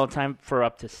jail time for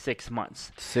up to 6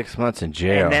 months. 6 months in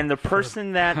jail. And then the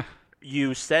person that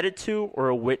you said it to or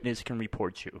a witness can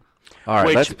report you. All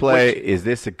right, let's play. Is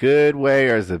this a good way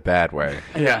or is it a bad way?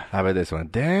 Yeah. How about this one?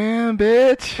 Damn,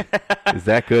 bitch. Is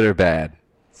that good or bad?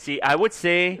 See, I would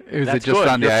say Is that's it just good.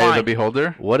 on the You're eye of the fine.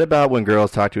 beholder? What about when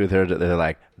girls talk to her, they're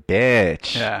like,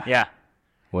 bitch? Yeah. Yeah,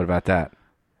 What about that?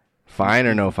 Fine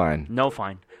or no fine? no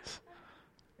fine.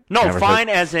 No, Never fine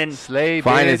said- as in Slave.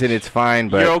 Fine bitch. as in it's fine,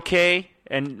 but you're okay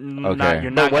and Okay.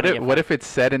 you're But not gonna get what if it's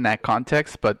said in that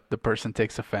context, but the person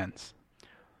takes offense?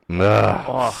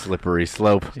 ugh, slippery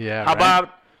slope. Yeah. How right? about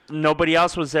nobody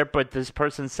else was there, but this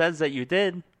person says that you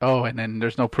did? Oh, and then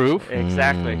there's no proof.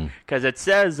 Exactly. Because it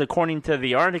says, according to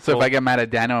the article. So if I get mad at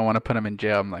Daniel, I want to put him in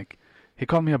jail. I'm like, he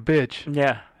called me a bitch,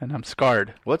 yeah. and I'm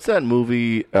scarred. What's that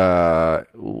movie?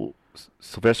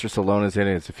 Sylvester Stallone is in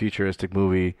it. It's a futuristic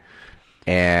movie.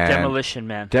 And Demolition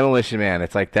Man. Demolition Man.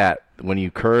 It's like that. When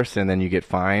you curse and then you get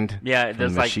fined. Yeah, from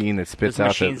there's the machine that spits there's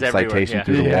out the machines everywhere, citation yeah.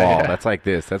 through the Yeah, wall. yeah. That's like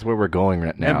this. That's where we're going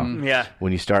right now. Yeah.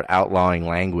 When you start outlawing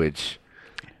language.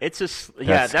 It's just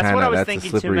that's what I was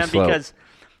thinking too, man. slope. Because,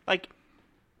 like,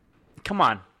 come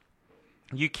on,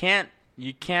 you can't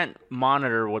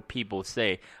monitor what people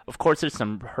say. Of course, there's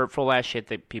some hurtful ass shit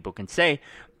that people can say,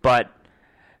 but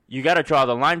you got to draw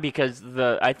the line because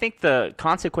I think the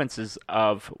consequences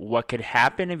of what could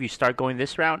happen if you start going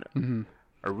this route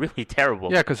are really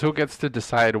terrible. Yeah, because who gets to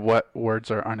decide what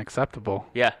words are unacceptable?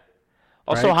 Yeah.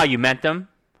 Also, Right? how you meant them,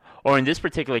 or in this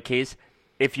particular case,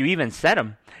 if you even said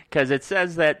them, because it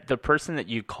says that the person that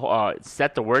you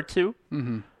set the word to,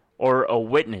 or a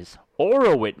witness,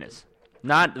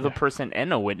 not the person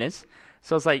and a witness.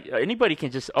 So it's like anybody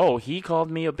can just, he called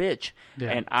me a bitch,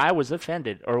 and I was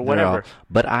offended, or whatever.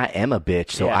 But I am a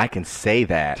bitch, so Yeah. I can say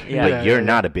that. Yeah. But Yeah, you're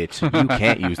not a bitch, so you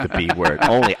can't use the B word.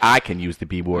 Only I can use the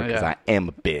B word because Yeah. I am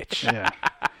a bitch. Yeah.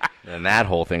 And that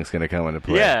whole thing's going to come into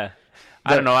play. Yeah.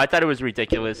 I don't know. I thought it was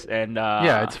ridiculous, and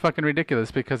Yeah, it's fucking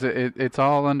ridiculous because it's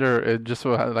all under just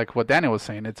like what Daniel was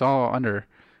saying. It's all under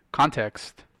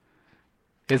context.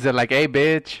 Is it like, hey,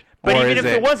 bitch? But or even is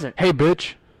if it wasn't. hey,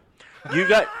 bitch. you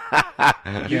got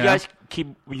you Yeah. guys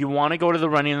you want to go to the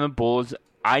running of the bulls.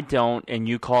 I don't, and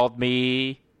you called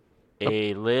me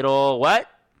a little what?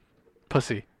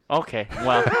 Pussy. Okay,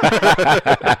 well,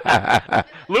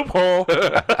 loophole.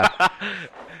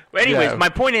 Anyways, Yeah. my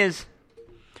point is,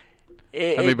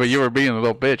 I mean, but you were being a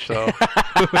little bitch, though.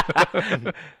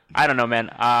 I don't know, man.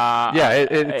 Yeah,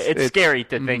 it's scary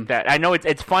to think that. I know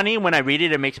it's funny when I read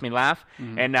it; it makes me laugh,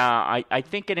 and I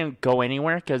think it didn't go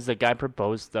anywhere because the guy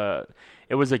proposed.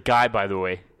 It was a guy, by the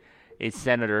way, a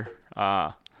senator.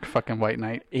 Fucking white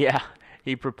knight. Yeah,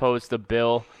 he proposed a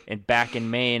bill back in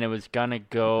May, and it was gonna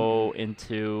go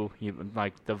into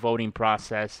like the voting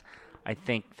process. I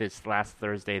think this last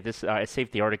Thursday. I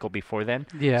saved the article before then.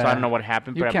 Yeah. So I don't know what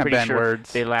happened, You but I'm can't pretty ban sure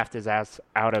words. they laughed his ass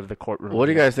out of the courtroom. What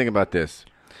do you guys think about this?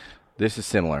 This is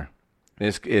similar.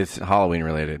 It's Halloween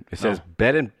related. It says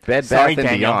Bed Bath Sorry, and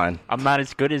Daniel. Beyond. I'm not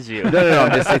as good as you. No.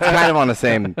 It's kind of on the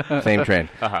same train.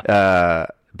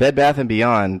 Bed Bath and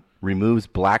Beyond removes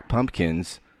black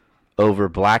pumpkins over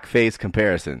blackface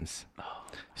comparisons.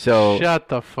 So Shut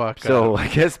the fuck So up. I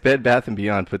guess Bed Bath &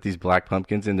 Beyond put these black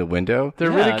pumpkins in the window.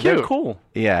 They're Yeah, really cute. They're cool.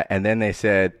 Yeah, and then they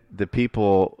said the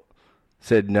people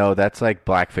said no, that's like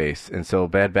blackface, and so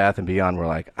Bed Bath & Beyond were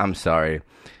like, I'm sorry,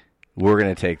 we're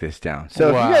gonna take this down. So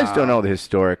if you guys Wow. don't know the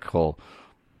historical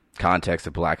context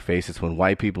of blackface, it's when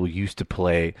white people used to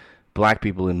play black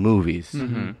people in movies,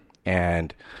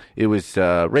 and it was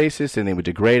racist, and they would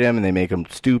degrade them and they make them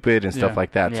stupid and stuff Yeah.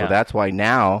 like that. So Yeah. that's why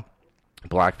now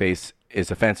blackface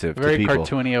is offensive Very to people.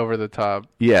 cartoony, over the top.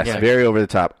 Yes, Yeah. very over the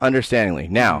top. Understandingly,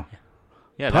 now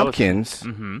Yeah, pumpkins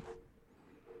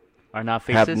are not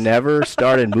have faces. never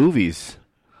started movies.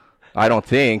 I don't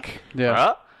think. Yeah.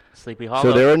 Oh, Sleepy Hollow.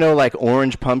 So there are no like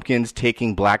orange pumpkins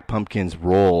taking black pumpkins'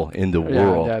 role in the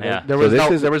world. Yeah, Yeah. There So was this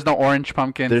no is- there was no orange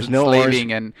pumpkins. There's no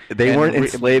enslaving orange, and they weren't and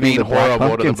enslaving being the black horrible to the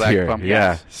pumpkins black here. pumpkins.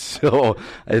 Yeah, so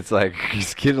it's like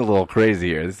he's getting a little crazy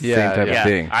here. It's the Yeah, same type yeah, of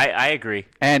thing. I agree.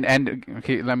 And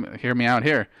let me hear me out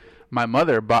here. My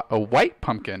mother bought a white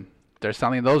pumpkin. They're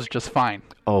selling those just fine.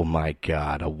 Oh my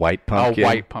God, a white pumpkin. A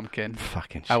white pumpkin.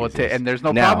 Fucking. I will Jesus. take, and there's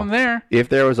no Now, problem there. If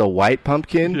there was a white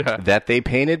pumpkin Yeah. that they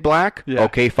painted black, Yeah.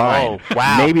 okay, fine. Oh,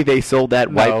 wow. Maybe they sold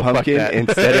that white No, fuck pumpkin that.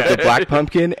 instead of the black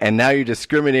pumpkin, and now you're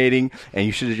discriminating, and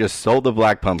you should have just sold the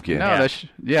black pumpkin. No,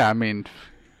 Yeah. I mean,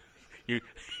 You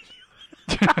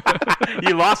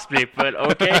you lost me, but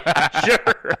okay,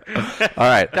 sure. All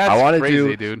right, That's I want to crazy,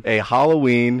 do dude. a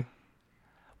Halloween.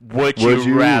 Would Would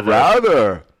you rather?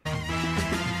 rather?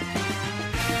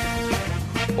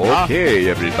 Okay,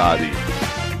 everybody,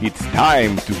 it's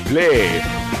time to play.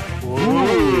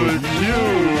 Would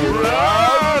you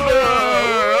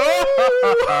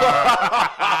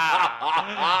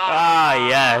Ah,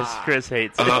 yes, Chris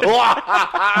hates it.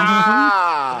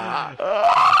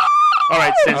 All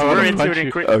right, since I we're wanna into punch it,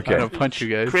 you. Chris, Okay. I'm gonna punch you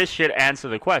guys. Chris should answer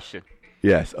the question.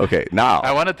 Yes. Okay. Now.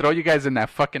 I want to throw you guys in that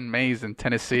fucking maze in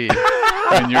Tennessee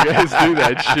when you guys do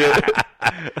that shit.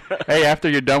 Hey, after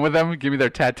you're done with them, give me their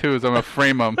tattoos. I'm gonna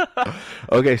frame them.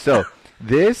 Okay. So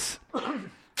this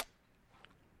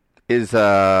is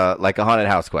like a haunted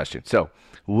house question. So,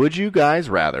 would you guys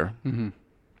rather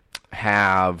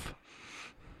have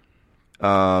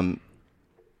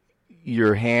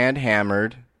your hand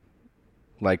hammered,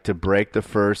 like to break the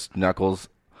first knuckles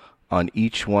on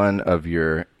each one of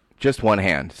your, just one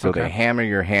hand? So Okay. they hammer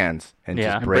your hands and Yeah.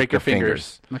 just And break, your the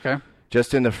fingers. Okay.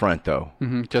 Just in the front, though.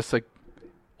 Just like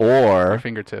Or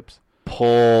fingertips.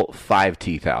 pull 5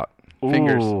 teeth out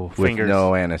Fingers. Ooh, with fingers.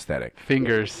 no anesthetic.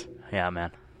 Fingers. Yeah,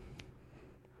 man.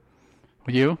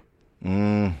 You? We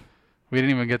didn't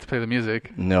even get to play the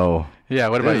music. No. Yeah.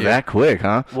 What It about was you? that quick,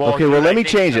 huh? Well, okay, well, dude, let I me think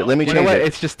change so. it. Let me You know change what? it.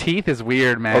 It's just teeth is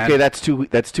weird, man. Okay, that's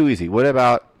too easy. What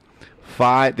about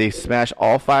 5? They smash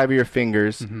all 5 of your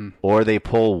fingers, or they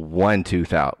pull 1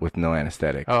 tooth out with no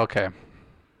anesthetic. Oh, okay.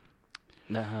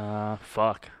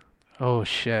 Fuck. Oh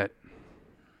shit.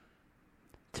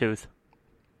 Tooth.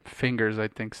 Fingers, I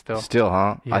think still. Still,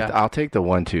 huh? Yeah. I'll take the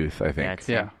 1 tooth. I Yeah, think. it's,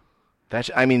 Yeah.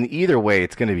 I mean, either way,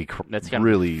 it's going to be that's gonna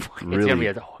really, It's really. gonna be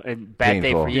a bad day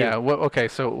painful. for you. Yeah. Okay.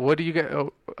 So, what do you get?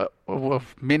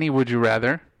 Mini, would you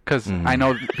rather? Because I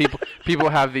know people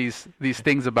have these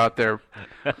things about their.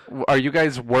 Are you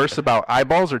guys worse about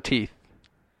eyeballs or teeth?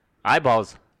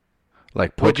 Eyeballs.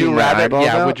 Like Would you poking my rather? eyeballs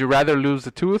Yeah. out? Would you rather lose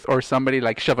a tooth or somebody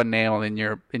like shove a nail in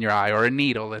your eye or a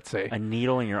needle, let's say, A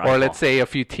needle in your or eyeball. let's say a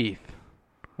few teeth?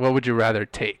 What would you rather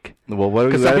take? Well, what?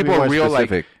 Because Because some people are real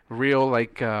specific.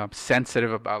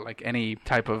 sensitive about like any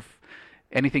type of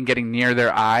anything getting near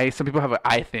their eye. Some people have an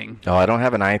eye thing. Oh, I don't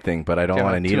have an eye thing, but I don't Do you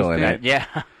want a have a needle tooth in thing? it. Yeah,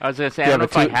 I was gonna say Do I you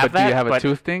don't know have if I have but that. do you have a but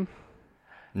tooth thing?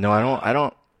 No, I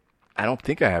don't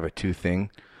think I have a tooth thing.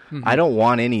 I don't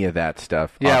want any of that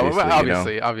stuff. Yeah,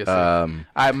 obviously, you know?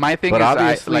 obviously. My thing But is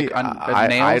obviously,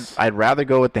 nails. I'd rather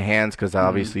go with the hands because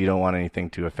obviously you don't want anything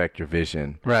to affect your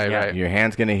vision. Right, Yeah. right. Your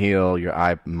hand's gonna heal. Your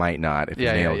eye might not if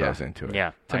Yeah, the yeah, nail yeah. goes into it.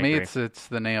 Yeah, To I me, agree. it's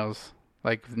the nails,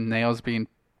 like nails being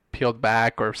peeled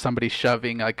back, or somebody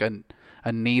shoving like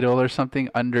a needle or something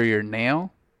under your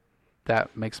nail.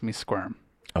 That makes me squirm.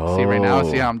 Oh. See right now,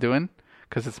 see how I'm doing?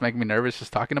 Because it's making me nervous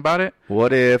just talking about it.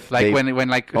 What if Like they, when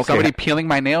like Okay. somebody peeling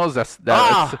my nails. That's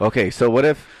Okay, so what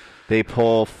if they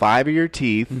pull 5 of your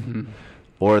teeth,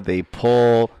 or they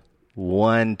pull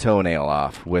 1 toenail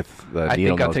off with the I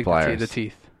needle think I'll nose take pliers? the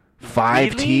teeth.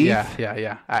 5 Really? teeth?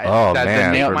 Yeah. Oh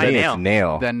man, nail, for my me nail. it's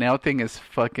nail. the nail thing is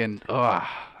fucking. I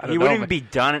don't You know. wouldn't even be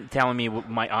done telling me what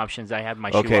my options. I had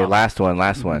my shoe Okay, off. last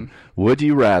one. Would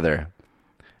you rather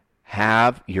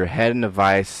have your head in a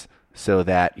vice so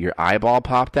that your eyeball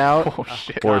popped out, Oh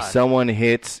shit! or God. someone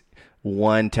hits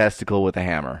 1 testicle with a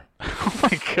hammer? Oh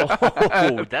my god!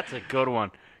 Oh, that's a good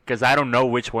one. Because I don't know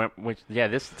which one. Yeah,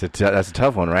 this. That's a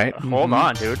tough one, right? Hold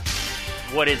on, dude.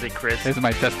 What is it, Chris? Is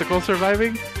my testicle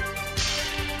surviving?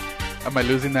 Am I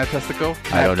losing that testicle?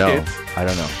 I don't know. Kids? I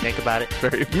don't know. Think about it.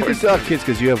 Very You can important. still have kids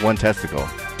because you have one testicle.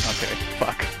 Okay,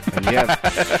 fuck. And you have,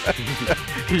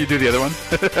 Can you do the other one?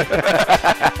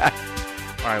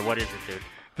 All right, what is it, dude?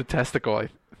 The testicle,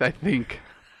 I think.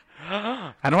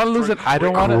 I don't want to lose it. I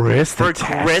don't want to. Chris, For the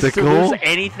Chris to testicle? lose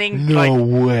anything? No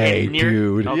like, way, near-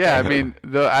 dude. Okay. Yeah, I mean,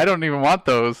 I don't even want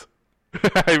those.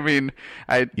 I mean,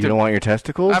 You don't want your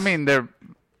testicles? I mean,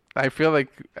 I feel like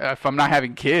if I'm not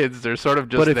having kids, they're sort of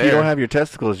just but if there. you don't have your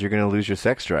testicles, you're going to lose your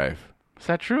sex drive. Is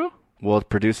that true? Well, it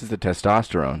produces the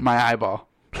testosterone. My eyeball.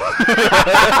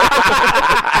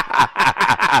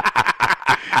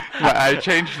 I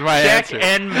changed my Check answer.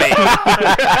 and mate.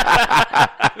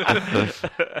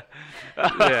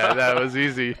 Yeah, that was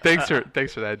easy. Thanks for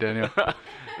that, Daniel.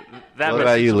 That What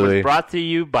about you, was Louis? brought to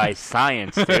you by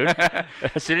science, dude.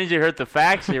 As soon as you heard the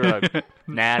facts, you were like,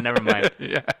 nah, never mind.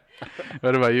 Yeah.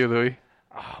 What about you, Louis?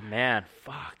 Oh, man,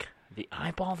 fuck. The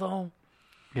eyeball, though?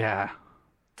 Yeah.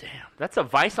 Damn. That's a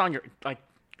vice on your, like,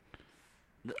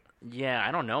 yeah,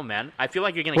 I don't know, man. I feel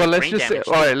like you're going to Well, get let's brain just say, damage.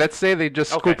 all right, let's say they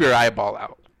just scoop Okay. your eyeball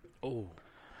out Oh.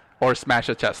 or smash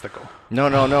a testicle.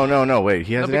 No. Wait,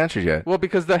 he hasn't answered yet. Well,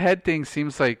 because the head thing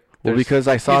seems like Well, there's- because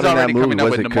I saw he's it in that already movie, coming up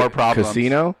was with it more problems.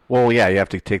 Casino? Well, yeah, you have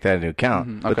to take that into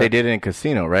account. But okay. they did it in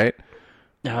Casino, right?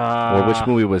 Or which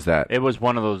movie was that? It was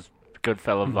one of those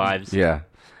Goodfella vibes. Yeah.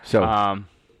 So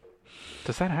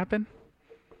Does that happen?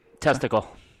 Testicle.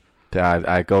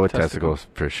 I go with Testicle. testicles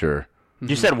for sure.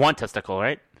 You said one testicle,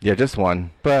 right? Yeah, just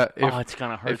one. But if, Oh, it's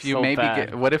gonna hurt if you so maybe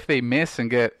bad. what if they miss and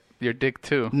get your dick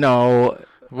too? No,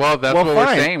 Well, that's Well, what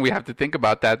fine. we're saying. We have to think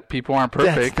about that. People aren't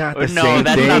perfect. that's not the No, same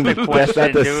that's thing. not the That's question,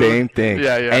 not the dude. same thing.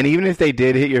 Yeah, yeah. And even if they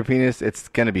did hit your penis, it's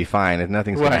gonna be fine. If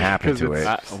nothing's Why? gonna happen 'Cause to it.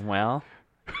 it's- Well,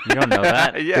 you don't know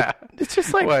that. Yeah. It's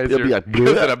just like Why is it'll your, be like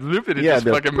because it uplifted, it Yeah, just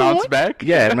it'll be fucking like, bounce back?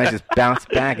 Yeah, it might just bounce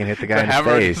back and hit the guy in the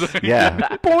hammer face. is like- Yeah,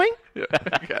 boing. Yeah.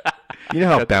 You know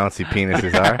how bouncy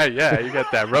penises are. Yeah, you got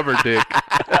that rubber dick.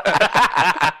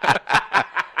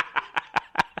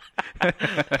 All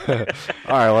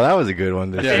right, well that was a good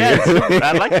one. This Yeah, week. it's-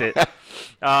 I liked it.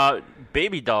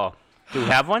 Baby doll. Do we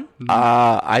have one?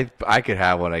 I could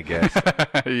have one, I guess.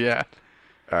 Yeah.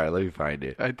 All right, let me find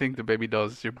it. I think the baby doll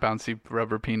is your bouncy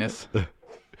rubber penis. Do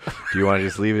you want to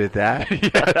just leave it at that?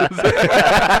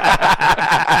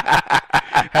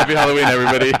 Happy Halloween,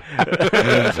 everybody.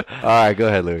 All right, go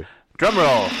ahead, Louis. Drum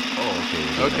roll.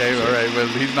 Okay, all right. Well,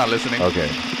 he's not listening. Okay.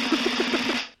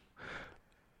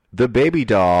 The baby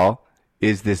doll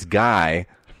is this guy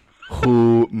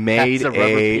who made That's a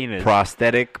rubber a penis.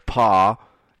 prosthetic paw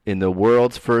in the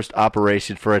world's first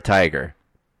operation for a tiger.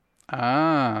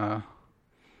 Ah.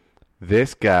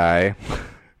 This guy,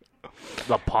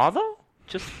 The paw, though?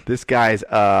 Just this guy's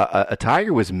a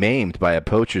tiger was maimed by a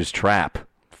poacher's trap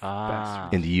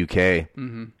in the UK,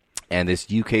 and this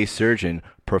UK surgeon,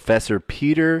 Professor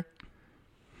Peter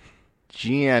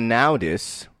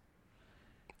Giannaudis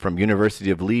from University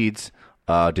of Leeds,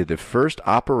 did the first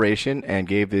operation and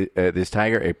gave this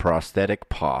tiger a prosthetic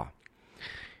paw.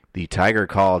 The tiger,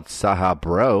 called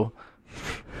Sahabro.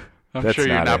 I'm That's sure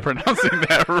you're not not it. pronouncing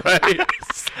that right.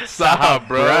 Saha,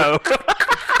 bro.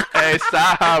 Hey,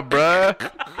 Saha, bro.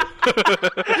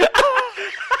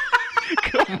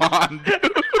 Come on,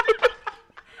 dude.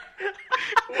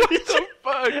 What the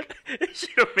fuck? you should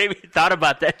have maybe thought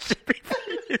about that shit before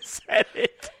you said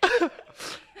it.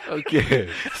 Okay.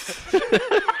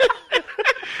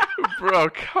 Bro,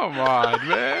 come on,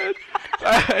 man.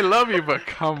 I love you, but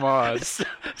come on.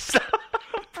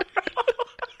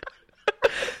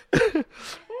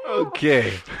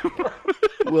 Okay.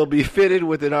 Will be fitted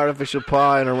with an artificial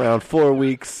paw in around 4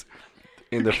 weeks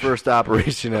in the first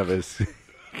operation of his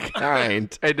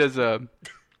kind. Hey, does the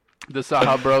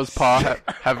Saha Bro's paw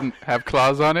have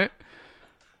claws on it?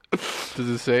 Does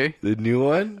it say? The new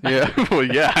one? Yeah. Well,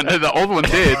 yeah. I know the old one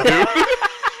did, dude.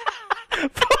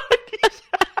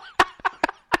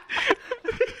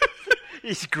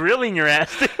 He's grilling your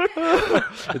ass, dude.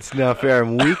 It's not fair.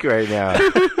 I'm weak right now.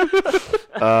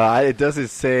 It doesn't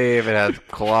say if it has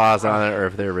claws on it or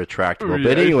if they're retractable.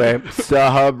 But Yeah. anyway,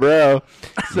 Saha Bro.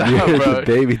 Saha You're Bro. the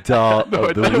baby doll No, I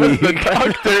of the thought it was the week.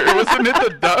 doctor. Wasn't it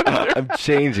the doctor? I'm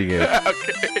changing it.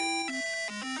 Okay.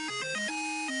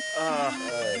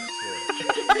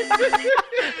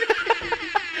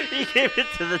 He gave it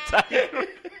to the tiger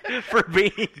for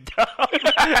being dumb,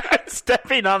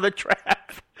 stepping on the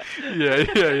trap.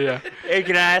 Yeah. Hey,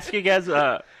 can I ask you guys,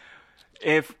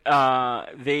 if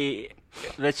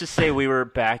let's just say we were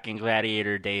back in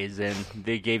gladiator days and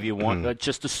they gave you one,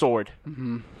 just a sword,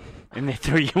 and they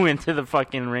threw you into the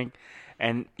fucking ring,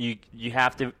 and you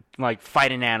have to like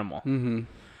fight an animal. Mm-hmm.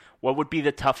 What would be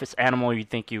the toughest animal you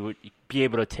think you would be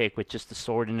able to take with just a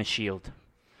sword and a shield?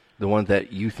 The one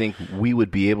that you think we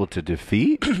would be able to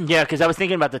defeat? Yeah, because I was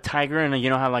thinking about the tiger, and you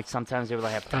know how like sometimes they would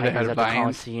like have they tigers had at the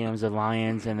lions. coliseums, the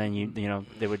lions, and then you know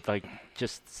they would like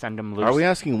just send them loose. Are we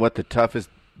asking what the toughest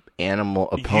animal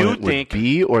opponent would think-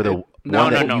 be, or the No,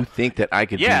 one no, that no. you think that I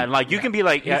could Yeah, beat? like you can be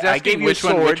like, He's I asking gave you a which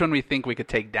sword. one we think we could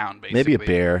take down, basically. Maybe a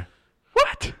bear.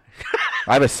 What?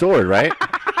 I have a sword, right?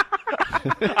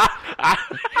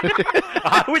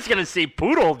 I was gonna say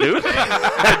poodle, dude. This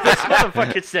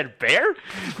motherfucker said bear.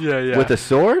 Yeah, yeah. With a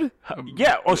sword?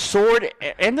 Yeah, a sword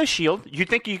and a shield. You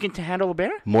think you can handle a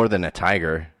bear? More than a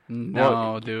tiger.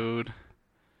 No, dude.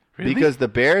 Really? Because the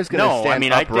bear is going to No, I stand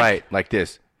mean, I think- upright like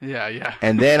this. Yeah, yeah.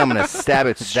 And then I'm going to stab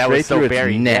it That straight was so through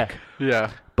buried, its neck. Yeah.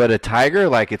 But a tiger,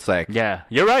 like, it's like... Yeah,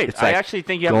 you're right. It's like I actually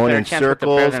think you have a going better in chance with the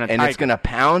bear circles, than a and tiger. it's going to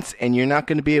pounce, and you're not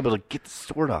going to be able to get the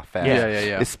sword off fast. Yeah, yeah,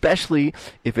 yeah. Especially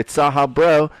if it's Saha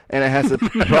Bro, and it has a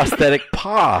prosthetic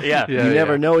paw. Yeah. You Yeah,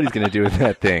 never yeah. know what he's going to do with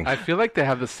that thing. I feel like they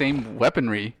have the same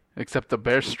weaponry, except the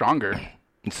bear's stronger.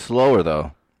 It's slower,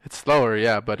 though. It's slower,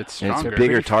 yeah, but it's And stronger. it's a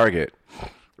bigger target.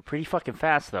 Pretty fucking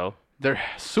fast though. They're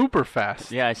super fast.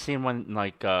 Yeah, I seen one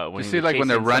like when You he see, was like when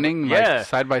they're chasing running, yeah. like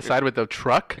side by side with the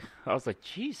truck. I was like,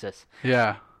 Jesus.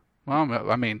 Yeah. Well,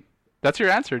 I mean, that's your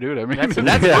answer, dude. I mean,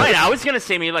 That's Yeah. fine. I was gonna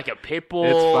say maybe like a pit bull,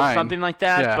 It's fine. something like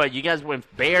that. Yeah. But you guys went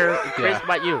bear. Chris, Yeah.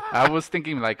 about you? I was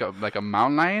thinking like a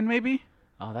mountain lion, maybe.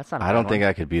 Oh, that's not. A I don't think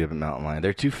I could beat a mountain lion.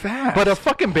 They're too fast. But a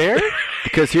fucking bear?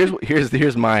 Because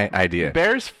here's my idea.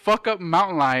 Bears fuck up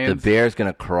mountain The lions. bear's going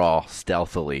to crawl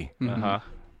stealthily. Uh-huh.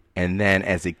 And then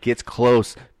as it gets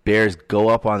close, bears go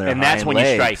up on their And that's hind when you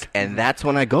legs, strike. and that's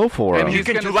when I go for And them. You he's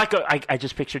can gonna- do like a. I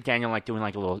just pictured Daniel like doing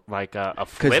like a little like a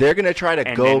Because flip. they're going to try to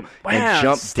and go then, and wham,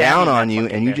 jump stabbing down that on you,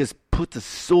 fucking and you bear. just put the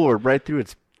sword right through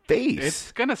its face.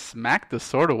 It's gonna smack the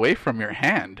sword away from your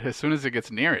hand as soon as it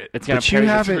gets near it. It's gonna But you parry-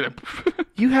 haven't,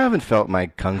 you haven't felt my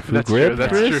kung fu That's grip, true.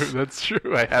 That's Chris. true. That's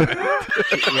true. I haven't.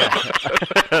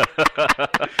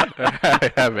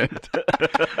 I haven't.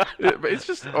 But it's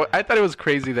just. I thought it was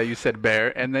crazy that you said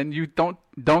bear, and then you don't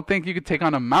think you could take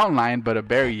on a mountain lion, but a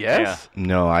bear, yes.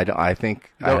 No, I don't. I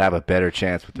think No. I'd have a better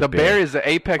chance with The bear is the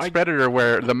apex predator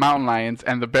where the mountain lions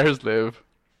and the bears live.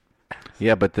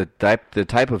 Yeah, but the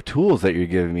type of tools that you're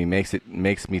giving me makes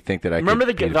me think that I Remember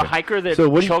could the beat the it. hiker that So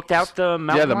what do you- choked out the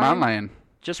mountain Yeah, the lion? mountain lion.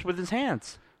 Just with his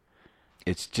hands.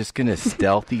 It's just gonna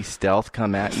stealth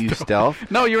come at you stealth.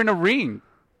 No, you're in a ring.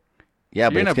 Yeah,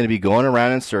 but You're in it's a- going to be going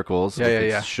around in circles Yeah, with yeah,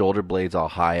 its yeah. shoulder blades all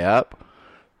high up,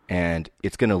 and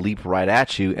it's going to leap right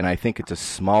at you. And I think it's a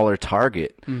smaller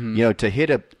target. Mm-hmm. You know, to hit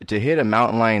a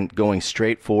mountain lion going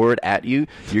straight forward at you,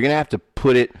 you're going to have to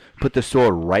put the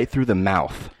sword right through the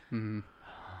mouth, Mm-hmm.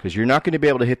 because you're not going to be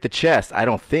able to hit the chest. I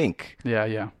don't think. Yeah,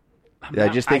 yeah. I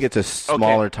just think it's a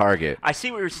smaller target. I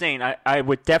see what you're saying. I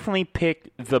would definitely pick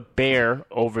the bear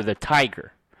over the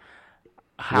tiger.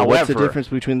 Well, However, what's the difference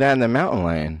between that and the mountain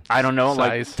lion? I don't know,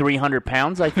 like Size. 300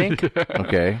 pounds, I think.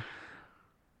 Okay.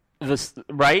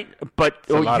 Right? But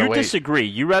a lot of you weight. disagree.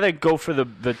 You rather go for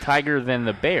the tiger than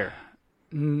the bear.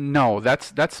 No,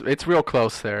 that's it's real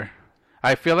close there.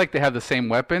 I feel like they have the same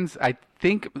weapons. I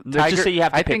think Let's just say you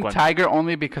have to I pick think one. tiger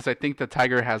only because I think the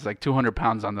tiger has like 200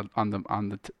 pounds on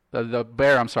the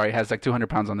bear. I'm sorry, has like 200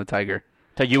 pounds on the tiger.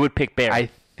 So you would pick bear. I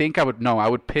think I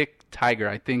would pick tiger.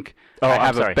 I think Oh, I I'm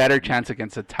have sorry. a better chance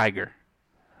against a tiger.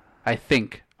 I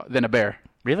think than a bear.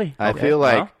 Really? I Okay. feel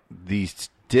like Well, the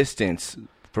distance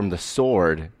from the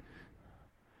sword,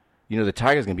 you know, the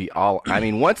tiger's going to be all... I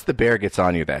mean, once the bear gets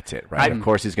on you, that's it, right? Of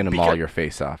course he's going to maul because- your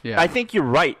face off. Yeah. I think you're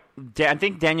right. I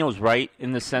think Daniel's right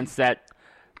in the sense that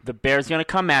the bear's going to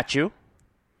come at you,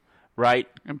 right?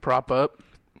 And prop up.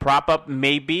 Prop up,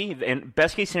 maybe. And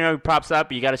best case scenario, he props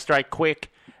up. You got to strike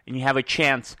quick, and you have a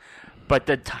chance. But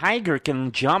the tiger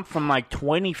can jump from like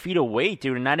 20 feet away,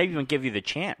 dude, and not even give you the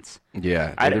chance.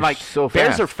 Yeah, I they're like so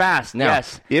bears fast. are fast, Now,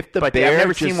 yes. if the but bear I've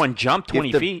never just- seen one jump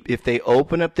 20 feet. If they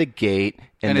open up the gate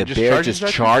and And the it just bear charges just at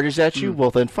you? charges at you,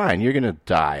 well then fine, you're gonna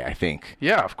die, I think.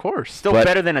 Yeah, of course. Still but-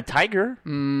 better than a tiger.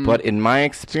 But in my gonna be the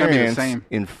experience same.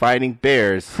 in fighting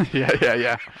bears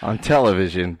yeah. on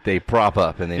television, they prop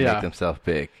up and they Yeah. make themselves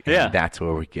big. And Yeah. that's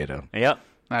where we get them. Yep.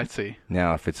 I see.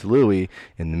 Now, if it's Louis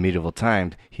in the medieval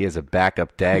times, he has a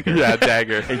backup dagger. Yeah,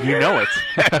 dagger. You know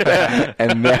it.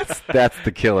 And that's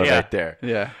the killer Yeah. right there.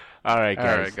 Yeah. All right, guys.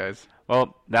 All right, guys.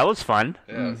 Well, that was fun.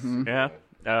 Yes.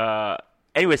 Yeah.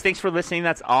 Anyways, thanks for listening.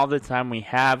 That's all the time we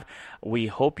have. We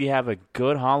hope you have a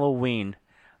good Halloween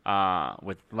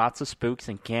with lots of spooks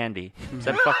and candy.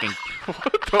 Instead of fucking, What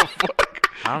the fuck?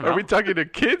 I don't know. Are we talking to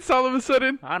kids all of a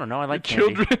sudden? I don't know. I like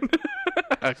candy. Children?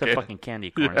 It's a fucking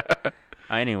candy corn.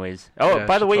 Anyways. Oh, Yeah,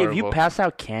 by the it's way, if you horrible. pass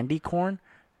out candy corn,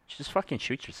 just fucking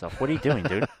shoot yourself. What are you doing,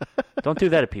 dude? Don't do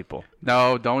that to people.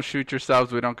 No, don't shoot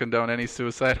yourselves. We don't condone any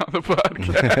suicide on the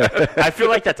podcast. I feel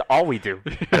like that's all we do.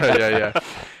 yeah.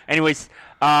 Anyways,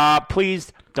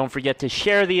 please don't forget to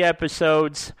share the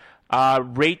episodes,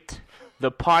 rate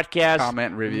the podcast,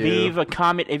 Comment, review. leave a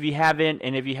comment if you haven't,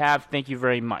 and if you have, thank you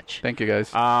very much. Thank you, guys.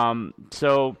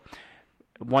 So,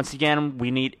 once again, we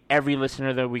need every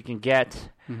listener that we can get.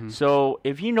 Mm-hmm. So,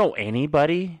 if you know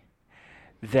anybody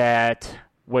that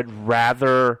would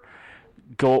rather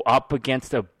go up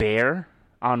against a bear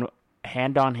on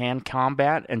hand-on-hand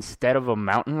combat instead of a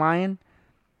mountain lion,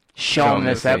 show them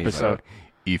this episode.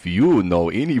 If you know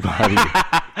anybody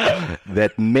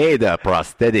that made a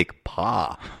prosthetic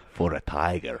paw for a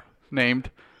tiger Named.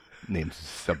 named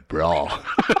Sabral,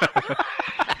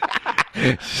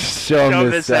 show them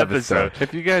this episode.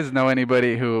 If you guys know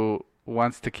anybody who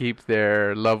wants to keep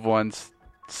their loved one's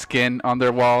skin on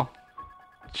their wall,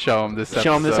 show them this episode.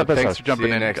 Show 'em this episode. Thanks for jumping See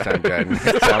you in. next time, guys.